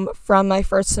home from my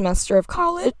first semester of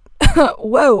college.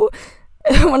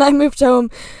 When I moved home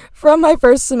from my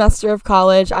first semester of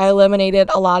college, I eliminated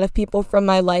a lot of people from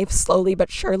my life slowly but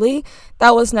surely.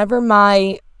 That was never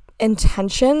my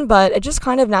intention, but it just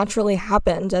kind of naturally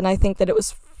happened, and I think that it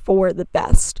was for the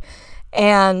best.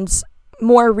 And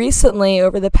more recently,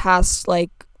 over the past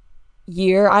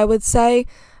year, I would say,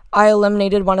 I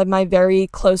eliminated one of my very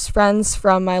close friends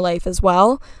from my life as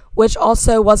well, which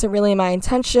also wasn't really my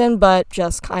intention, but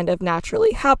just kind of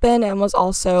naturally happened and was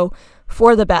also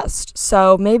for the best.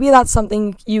 So maybe that's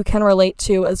something you can relate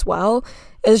to as well,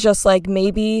 is just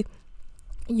maybe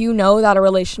you know that a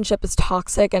relationship is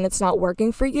toxic and it's not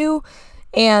working for you,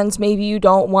 and maybe you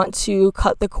don't want to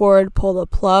cut the cord, pull the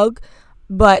plug,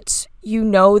 but you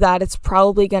know that it's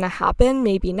probably going to happen,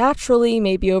 maybe naturally,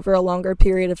 maybe over a longer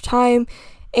period of time,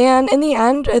 and in the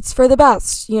end, it's for the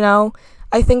best,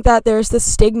 I think that there's this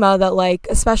stigma that,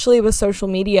 especially with social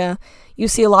media, you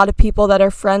see a lot of people that are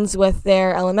friends with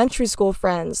their elementary school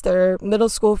friends, their middle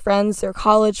school friends, their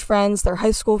college friends, their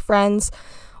high school friends,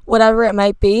 whatever it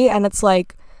might be, and it's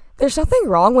there's nothing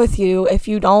wrong with you if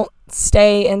you don't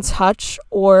stay in touch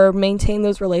or maintain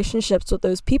those relationships with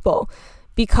those people,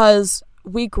 because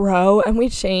we grow and we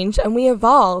change and we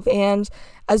evolve, and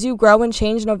as you grow and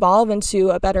change and evolve into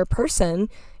a better person,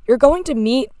 you're going to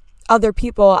meet other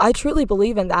people. I truly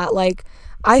believe in that.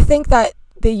 I think that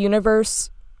the universe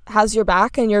has your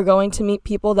back, and you're going to meet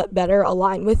people that better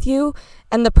align with you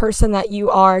and the person that you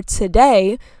are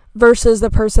today versus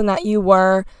the person that you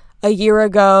were a year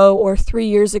ago or 3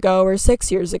 years ago or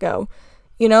 6 years ago.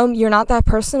 You're not that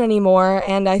person anymore,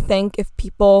 and I think if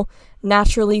people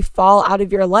naturally fall out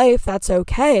of your life, that's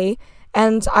okay.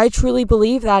 And I truly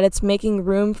believe that it's making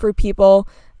room for people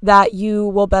that you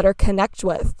will better connect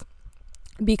with,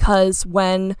 because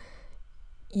when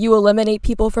you eliminate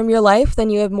people from your life, then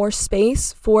you have more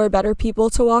space for better people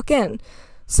to walk in.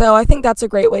 So I think that's a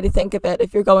great way to think of it.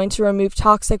 If you're going to remove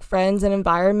toxic friends and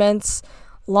environments,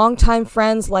 longtime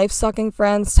friends, life-sucking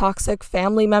friends, toxic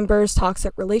family members,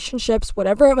 toxic relationships,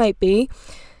 whatever it might be,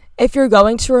 if you're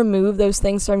going to remove those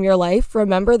things from your life,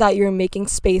 remember that you're making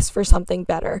space for something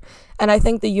better. And I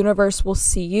think the universe will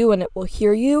see you and it will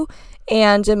hear you,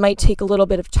 and it might take a little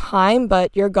bit of time, but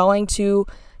you're going to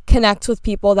connect with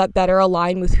people that better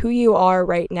align with who you are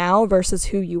right now versus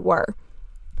who you were.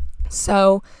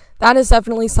 So that is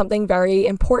definitely something very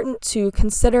important to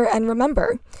consider and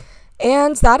remember.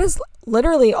 And that is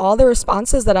literally all the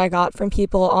responses that I got from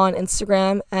people on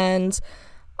Instagram, and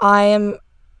I am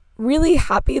really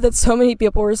happy that so many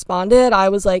people responded. I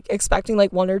was expecting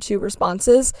 1 or 2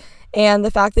 responses, and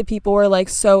the fact that people were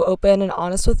so open and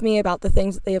honest with me about the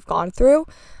things that they have gone through.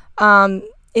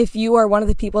 If you are one of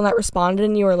the people that responded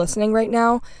and you are listening right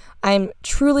now, I'm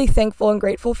truly thankful and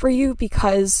grateful for you,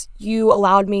 because you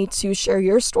allowed me to share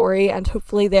your story, and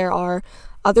hopefully there are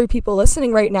other people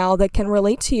listening right now that can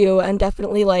relate to you and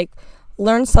definitely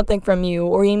learn something from you,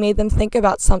 or you made them think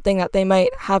about something that they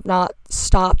might have not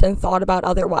stopped and thought about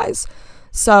otherwise.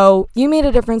 So you made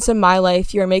a difference in my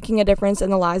life. You're making a difference in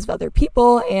the lives of other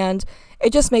people, and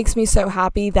it just makes me so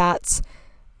happy that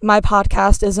my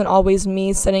podcast isn't always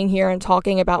me sitting here and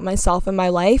talking about myself and my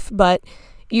life, but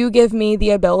you give me the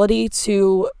ability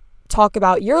to talk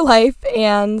about your life,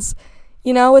 and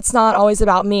it's not always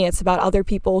about me, it's about other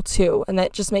people too, and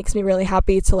that just makes me really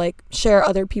happy to share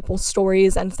other people's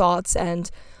stories and thoughts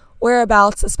and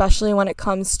whereabouts, especially when it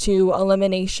comes to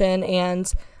elimination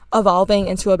and evolving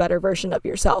into a better version of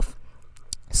yourself.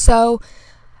 So,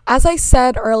 as I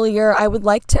said earlier, I would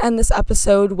like to end this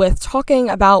episode with talking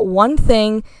about one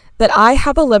thing that I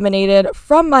have eliminated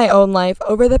from my own life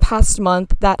over the past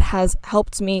month that has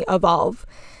helped me evolve.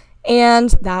 And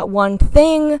that one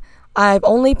thing, I've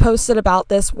only posted about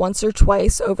this once or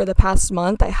twice over the past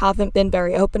month. I haven't been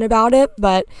very open about it,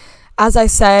 but as I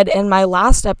said in my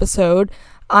last episode,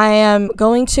 I am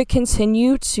going to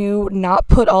continue to not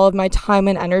put all of my time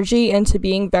and energy into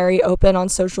being very open on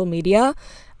social media.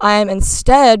 I am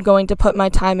instead going to put my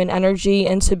time and energy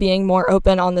into being more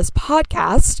open on this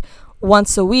podcast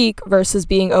once a week versus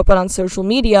being open on social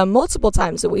media multiple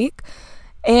times a week.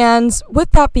 And with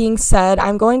that being said,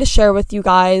 I'm going to share with you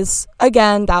guys,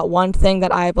 again, that one thing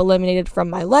that I've eliminated from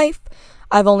my life.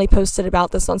 I've only posted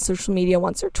about this on social media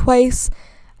once or twice.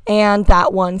 And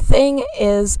that one thing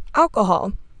is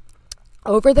alcohol.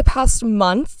 Over the past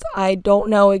month, I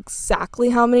don't know exactly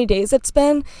how many days it's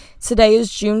been. Today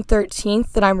is June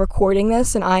 13th that I'm recording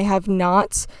this, and I have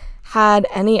not had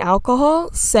any alcohol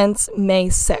since May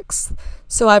 6th.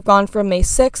 So I've gone from May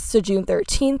 6th to June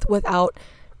 13th without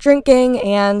drinking,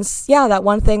 and yeah, that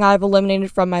one thing I've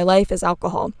eliminated from my life is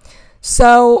alcohol.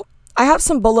 So I have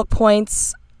some bullet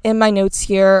points in my notes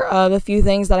here of a few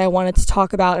things that I wanted to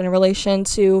talk about in relation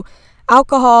to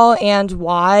alcohol and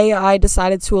why I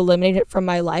decided to eliminate it from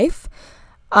my life.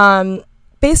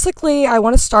 Basically, I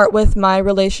want to start with my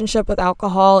relationship with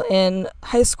alcohol in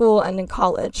high school and in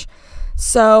college.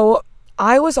 So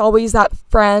I was always that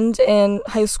friend in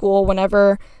high school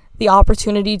whenever the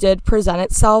opportunity did present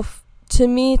itself to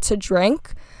me to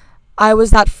drink. I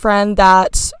was that friend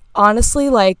that, honestly,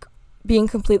 like, being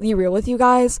completely real with you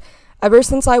guys, ever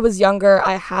since I was younger,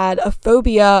 I had a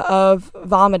phobia of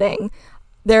vomiting.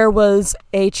 There was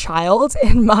a child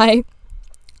in my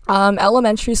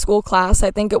elementary school class,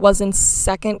 I think it was in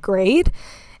second grade,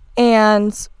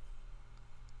 and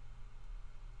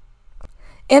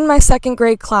in my second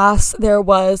grade class, there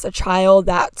was a child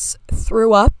that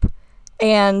threw up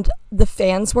and the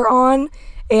fans were on.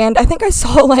 And I think I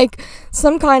saw like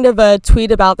some kind of a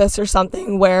tweet about this or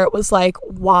something where it was like,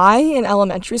 why in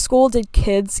elementary school did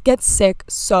kids get sick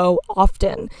so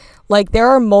often? Like, there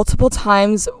are multiple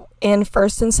times in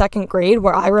first and second grade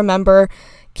where I remember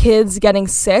kids getting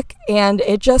sick, and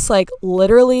it just like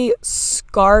literally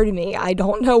scarred me. I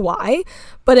don't know why,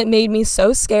 but it made me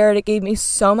so scared. It gave me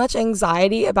so much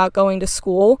anxiety about going to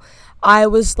school. I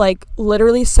was like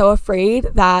literally so afraid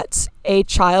that a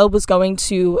child was going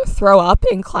to throw up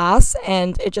in class,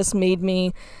 and it just made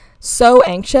me so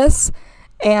anxious.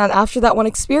 And after that one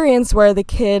experience where the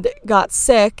kid got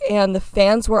sick and the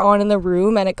fans were on in the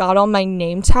room and it got on my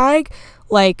name tag,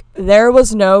 like, there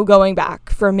was no going back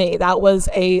for me. That was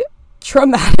a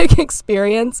traumatic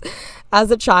experience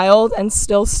as a child and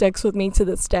still sticks with me to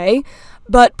this day.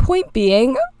 But point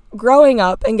being, growing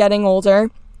up and getting older,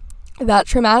 that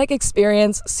traumatic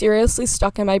experience seriously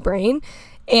stuck in my brain,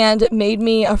 and it made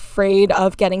me afraid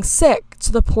of getting sick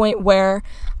to the point where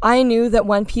I knew that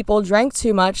when people drank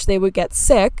too much, they would get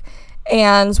sick.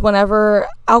 And whenever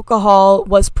alcohol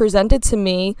was presented to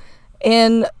me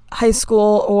in high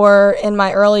school or in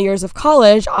my early years of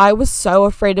college, I was so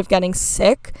afraid of getting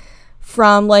sick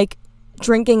from like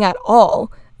drinking at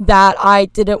all that I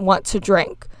didn't want to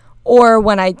drink. Or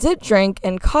when I did drink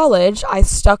in college, I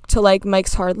stuck to like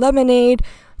Mike's Hard Lemonade,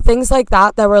 things like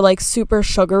that were like super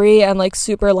sugary and like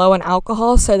super low in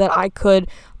alcohol so that I could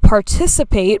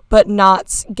participate but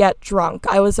not get drunk.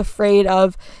 I was afraid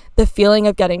of the feeling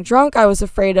of getting drunk. I was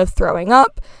afraid of throwing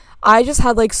up. I just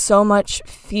had like so much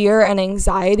fear and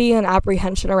anxiety and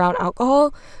apprehension around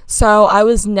alcohol. So I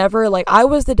was never like, I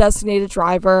was the designated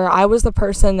driver. I was the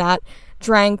person that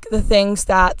drank the things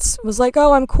that was like,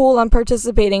 oh, I'm cool, I'm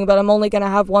participating, but I'm only going to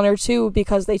have one or two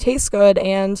because they taste good,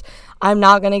 and I'm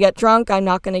not going to get drunk. I'm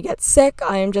not going to get sick.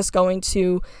 I am just going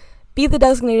to be the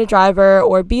designated driver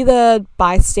or be the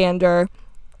bystander.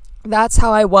 That's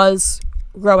how I was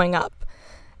growing up.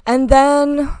 And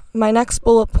then my next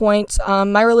bullet point,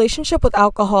 my relationship with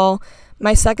alcohol,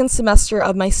 my second semester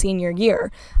of my senior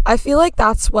year. I feel like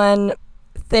that's when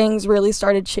things really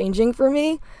started changing for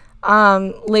me.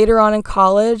 Later on in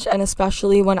college, and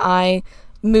especially when I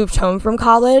moved home from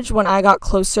college, when I got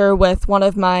closer with one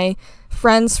of my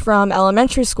friends from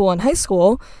elementary school and high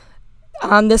school.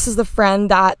 This is the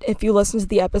friend that, if you listen to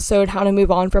the episode, How to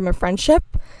Move On from a Friendship,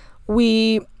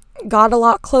 we got a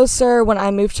lot closer when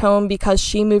I moved home because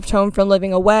she moved home from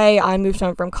living away. I moved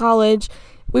home from college.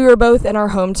 We were both in our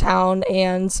hometown,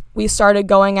 and we started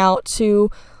going out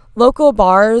to local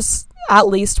bars at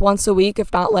least once a week,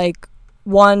 if not like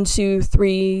 1, 2,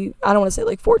 3, I don't want to say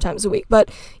like 4 times a week, but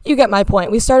you get my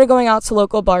point. We started going out to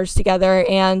local bars together,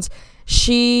 and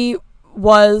she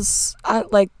was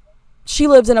she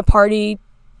lived in a party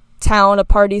town, a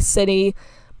party city,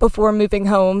 before moving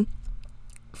home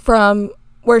from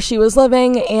where she was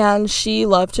living, and she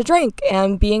loved to drink,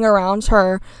 and being around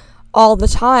her all the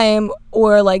time,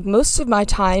 or like most of my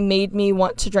time, made me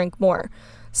want to drink more.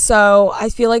 So I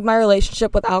feel like my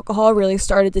relationship with alcohol really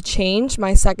started to change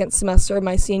my second semester of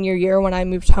my senior year when I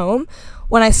moved home.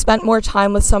 When I spent more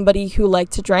time with somebody who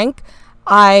liked to drink,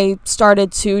 I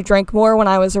started to drink more when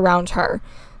I was around her.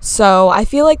 So I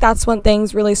feel like that's when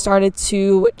things really started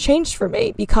to change for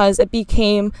me, because it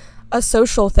became a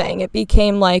social thing. It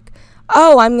became like,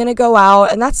 oh, I'm going to go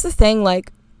out. And that's the thing,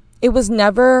 like, it was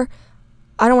never,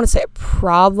 I don't want to say a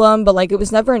problem, but like it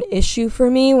was never an issue for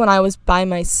me when I was by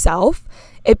myself.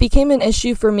 It became an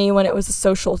issue for me when it was a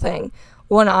social thing.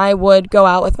 When I would go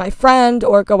out with my friend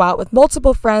or go out with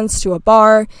multiple friends to a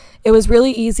bar, it was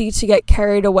really easy to get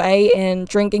carried away in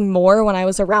drinking more when I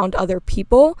was around other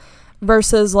people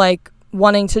versus like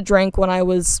wanting to drink when I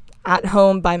was at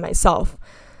home by myself.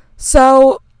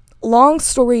 So long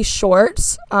story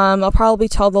short, I'll probably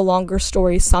tell the longer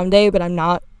story someday, but I'm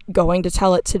not going to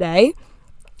tell it today.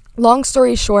 Long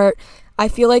story short, I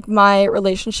feel like my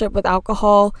relationship with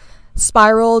alcohol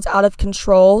spiraled out of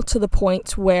control to the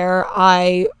point where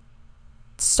I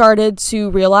started to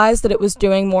realize that it was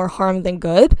doing more harm than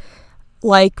good,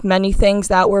 like many things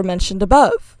that were mentioned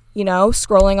above. You know,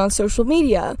 scrolling on social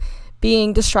media,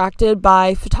 being distracted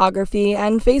by photography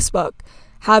and Facebook,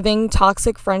 having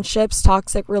toxic friendships,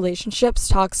 toxic relationships,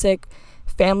 toxic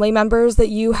family members that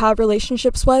you have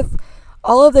relationships with,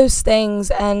 all of those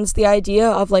things, and the idea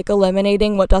of like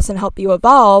eliminating what doesn't help you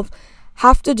evolve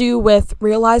have to do with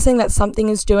realizing that something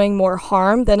is doing more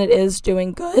harm than it is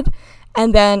doing good,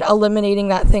 and then eliminating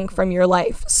that thing from your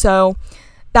life. So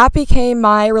that became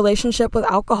my relationship with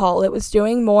alcohol. It was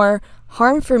doing more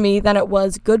harm for me than it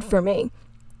was good for me.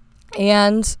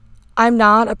 And I'm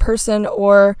not a person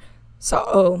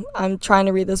I'm trying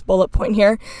to read this bullet point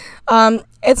here.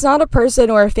 It's not a person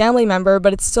or a family member,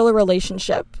 but it's still a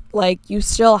relationship. Like, you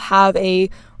still have a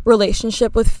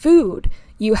relationship with food.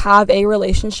 You have a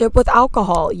relationship with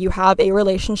alcohol. You have a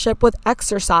relationship with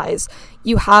exercise.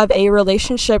 You have a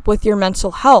relationship with your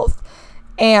mental health.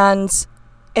 And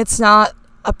it's not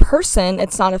a person,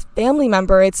 it's not a family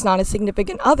member, it's not a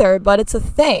significant other, but it's a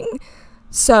thing.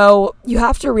 So you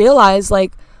have to realize,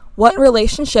 like, what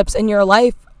relationships in your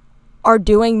life are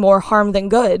doing more harm than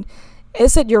good.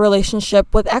 Is it your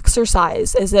relationship with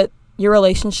exercise? Is it your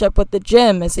relationship with the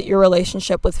gym? Is it your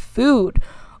relationship with food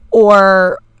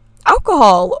or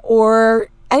alcohol or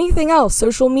anything else,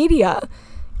 social media?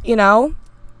 You know,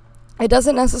 it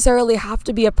doesn't necessarily have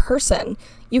to be a person.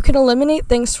 You can eliminate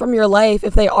things from your life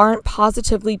if they aren't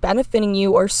positively benefiting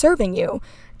you or serving you,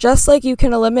 just like you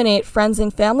can eliminate friends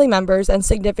and family members and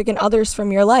significant others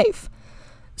from your life.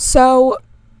 So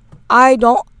I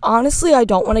don't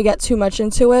want to get too much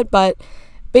into it, but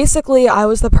basically I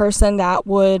was the person that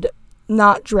would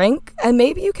not drink. And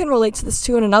maybe you can relate to this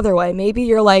too in another way. Maybe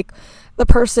you're like the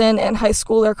person in high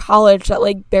school or college that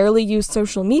like barely used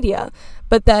social media,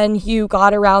 but then you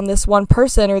got around this one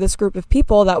person or this group of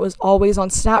people that was always on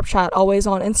Snapchat, always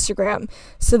on Instagram.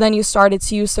 So then you started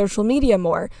to use social media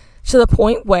more, to the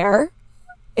point where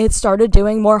it started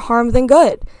doing more harm than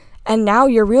good. And now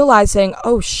you're realizing,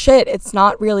 oh shit, it's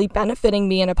not really benefiting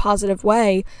me in a positive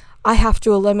way. I have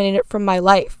to eliminate it from my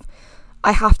life.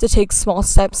 I have to take small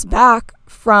steps back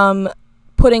from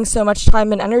putting so much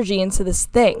time and energy into this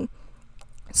thing.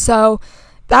 So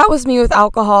that was me with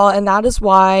alcohol, and that is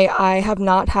why I have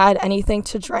not had anything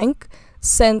to drink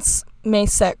since May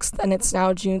 6th, and it's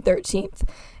now June 13th.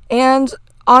 And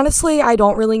honestly, I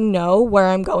don't really know where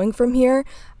I'm going from here.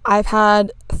 I've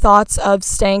had thoughts of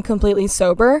staying completely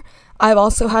sober. I've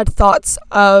also had thoughts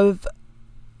of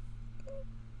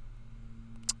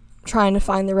trying to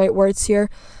find the right words here.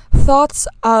 Thoughts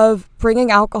of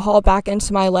bringing alcohol back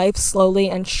into my life slowly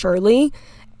and surely,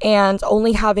 and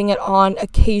only having it on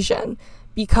occasion,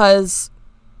 because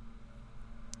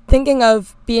thinking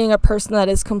of being a person that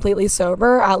is completely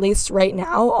sober, at least right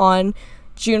now on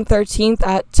June 13th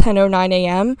at 10:09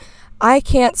 a.m., I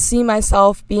can't see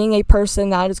myself being a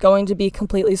person that is going to be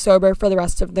completely sober for the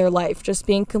rest of their life, just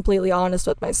being completely honest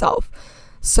with myself.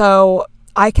 So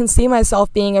I can see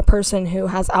myself being a person who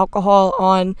has alcohol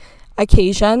on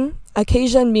occasion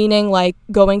meaning like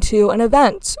going to an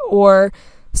event or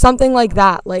something like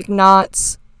that, like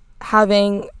not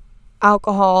having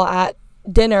alcohol at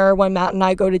dinner when Matt and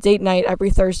I go to date night every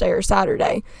Thursday or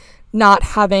Saturday, not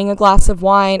having a glass of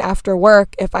wine after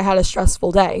work if I had a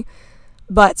stressful day,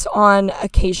 but on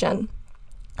occasion.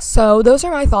 So those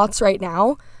are my thoughts right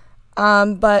now.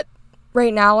 But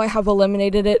right now I have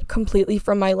eliminated it completely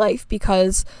from my life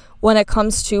because when it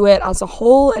comes to it as a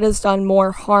whole, it has done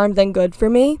more harm than good for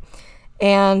me.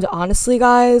 And honestly,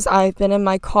 guys, I've been in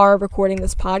my car recording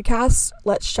this podcast.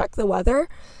 Let's check the weather.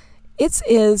 It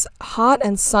is hot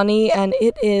and sunny, and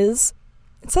it says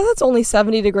it's only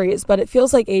 70 degrees, but it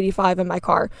feels like 85 in my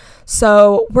car.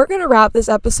 So we're going to wrap this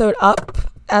episode up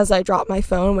as I drop my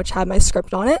phone, which had my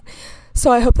script on it.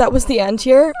 So I hope that was the end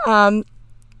here.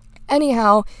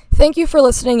 Anyhow, thank you for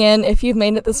listening in. If you've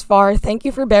made it this far, thank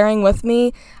you for bearing with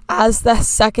me, as the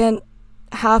second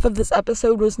half of this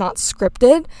episode was not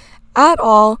scripted at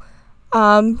all.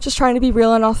 Just trying to be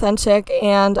real and authentic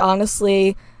and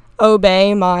honestly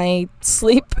obey my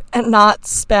sleep and not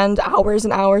spend hours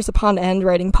and hours upon end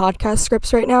writing podcast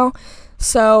scripts right now.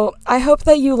 So I hope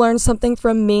that you learned something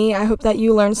from me. I hope that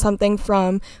you learned something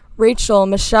from Rachel,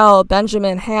 Michelle,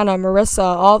 Benjamin, Hannah, Marissa,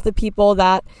 all the people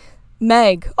that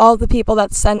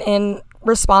sent in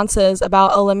responses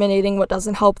about eliminating what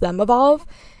doesn't help them evolve.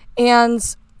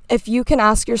 And if you can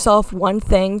ask yourself one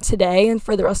thing today and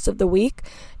for the rest of the week,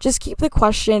 just keep the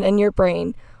question in your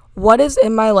brain. What is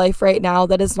in my life right now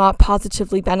that is not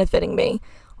positively benefiting me?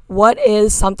 What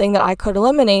is something that I could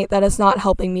eliminate that is not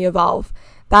helping me evolve?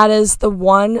 That is the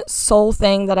one sole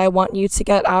thing that I want you to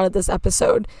get out of this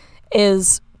episode,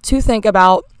 is to think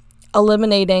about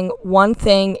eliminating one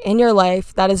thing in your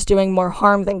life that is doing more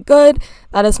harm than good,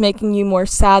 that is making you more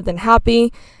sad than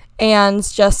happy, and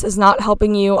just is not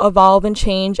helping you evolve and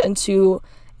change into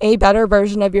a better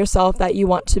version of yourself that you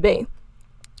want to be.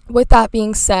 With that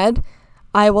being said,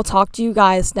 I will talk to you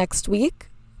guys next week,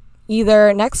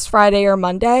 either next Friday or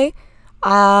Monday.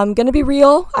 I'm going to be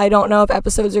real. I don't know if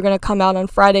episodes are going to come out on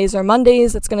Fridays or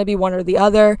Mondays. It's going to be one or the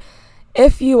other.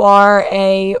 If you are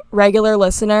a regular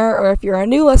listener or if you're a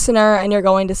new listener and you're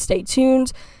going to stay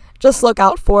tuned, just look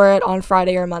out for it on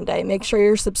Friday or Monday. Make sure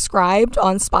you're subscribed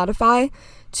on Spotify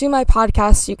to my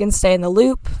podcast so you can stay in the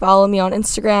loop. Follow me on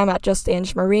Instagram at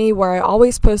JustAngeMarie, where I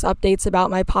always post updates about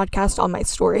my podcast on my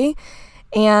story.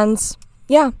 And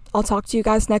yeah, I'll talk to you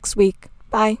guys next week.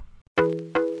 Bye.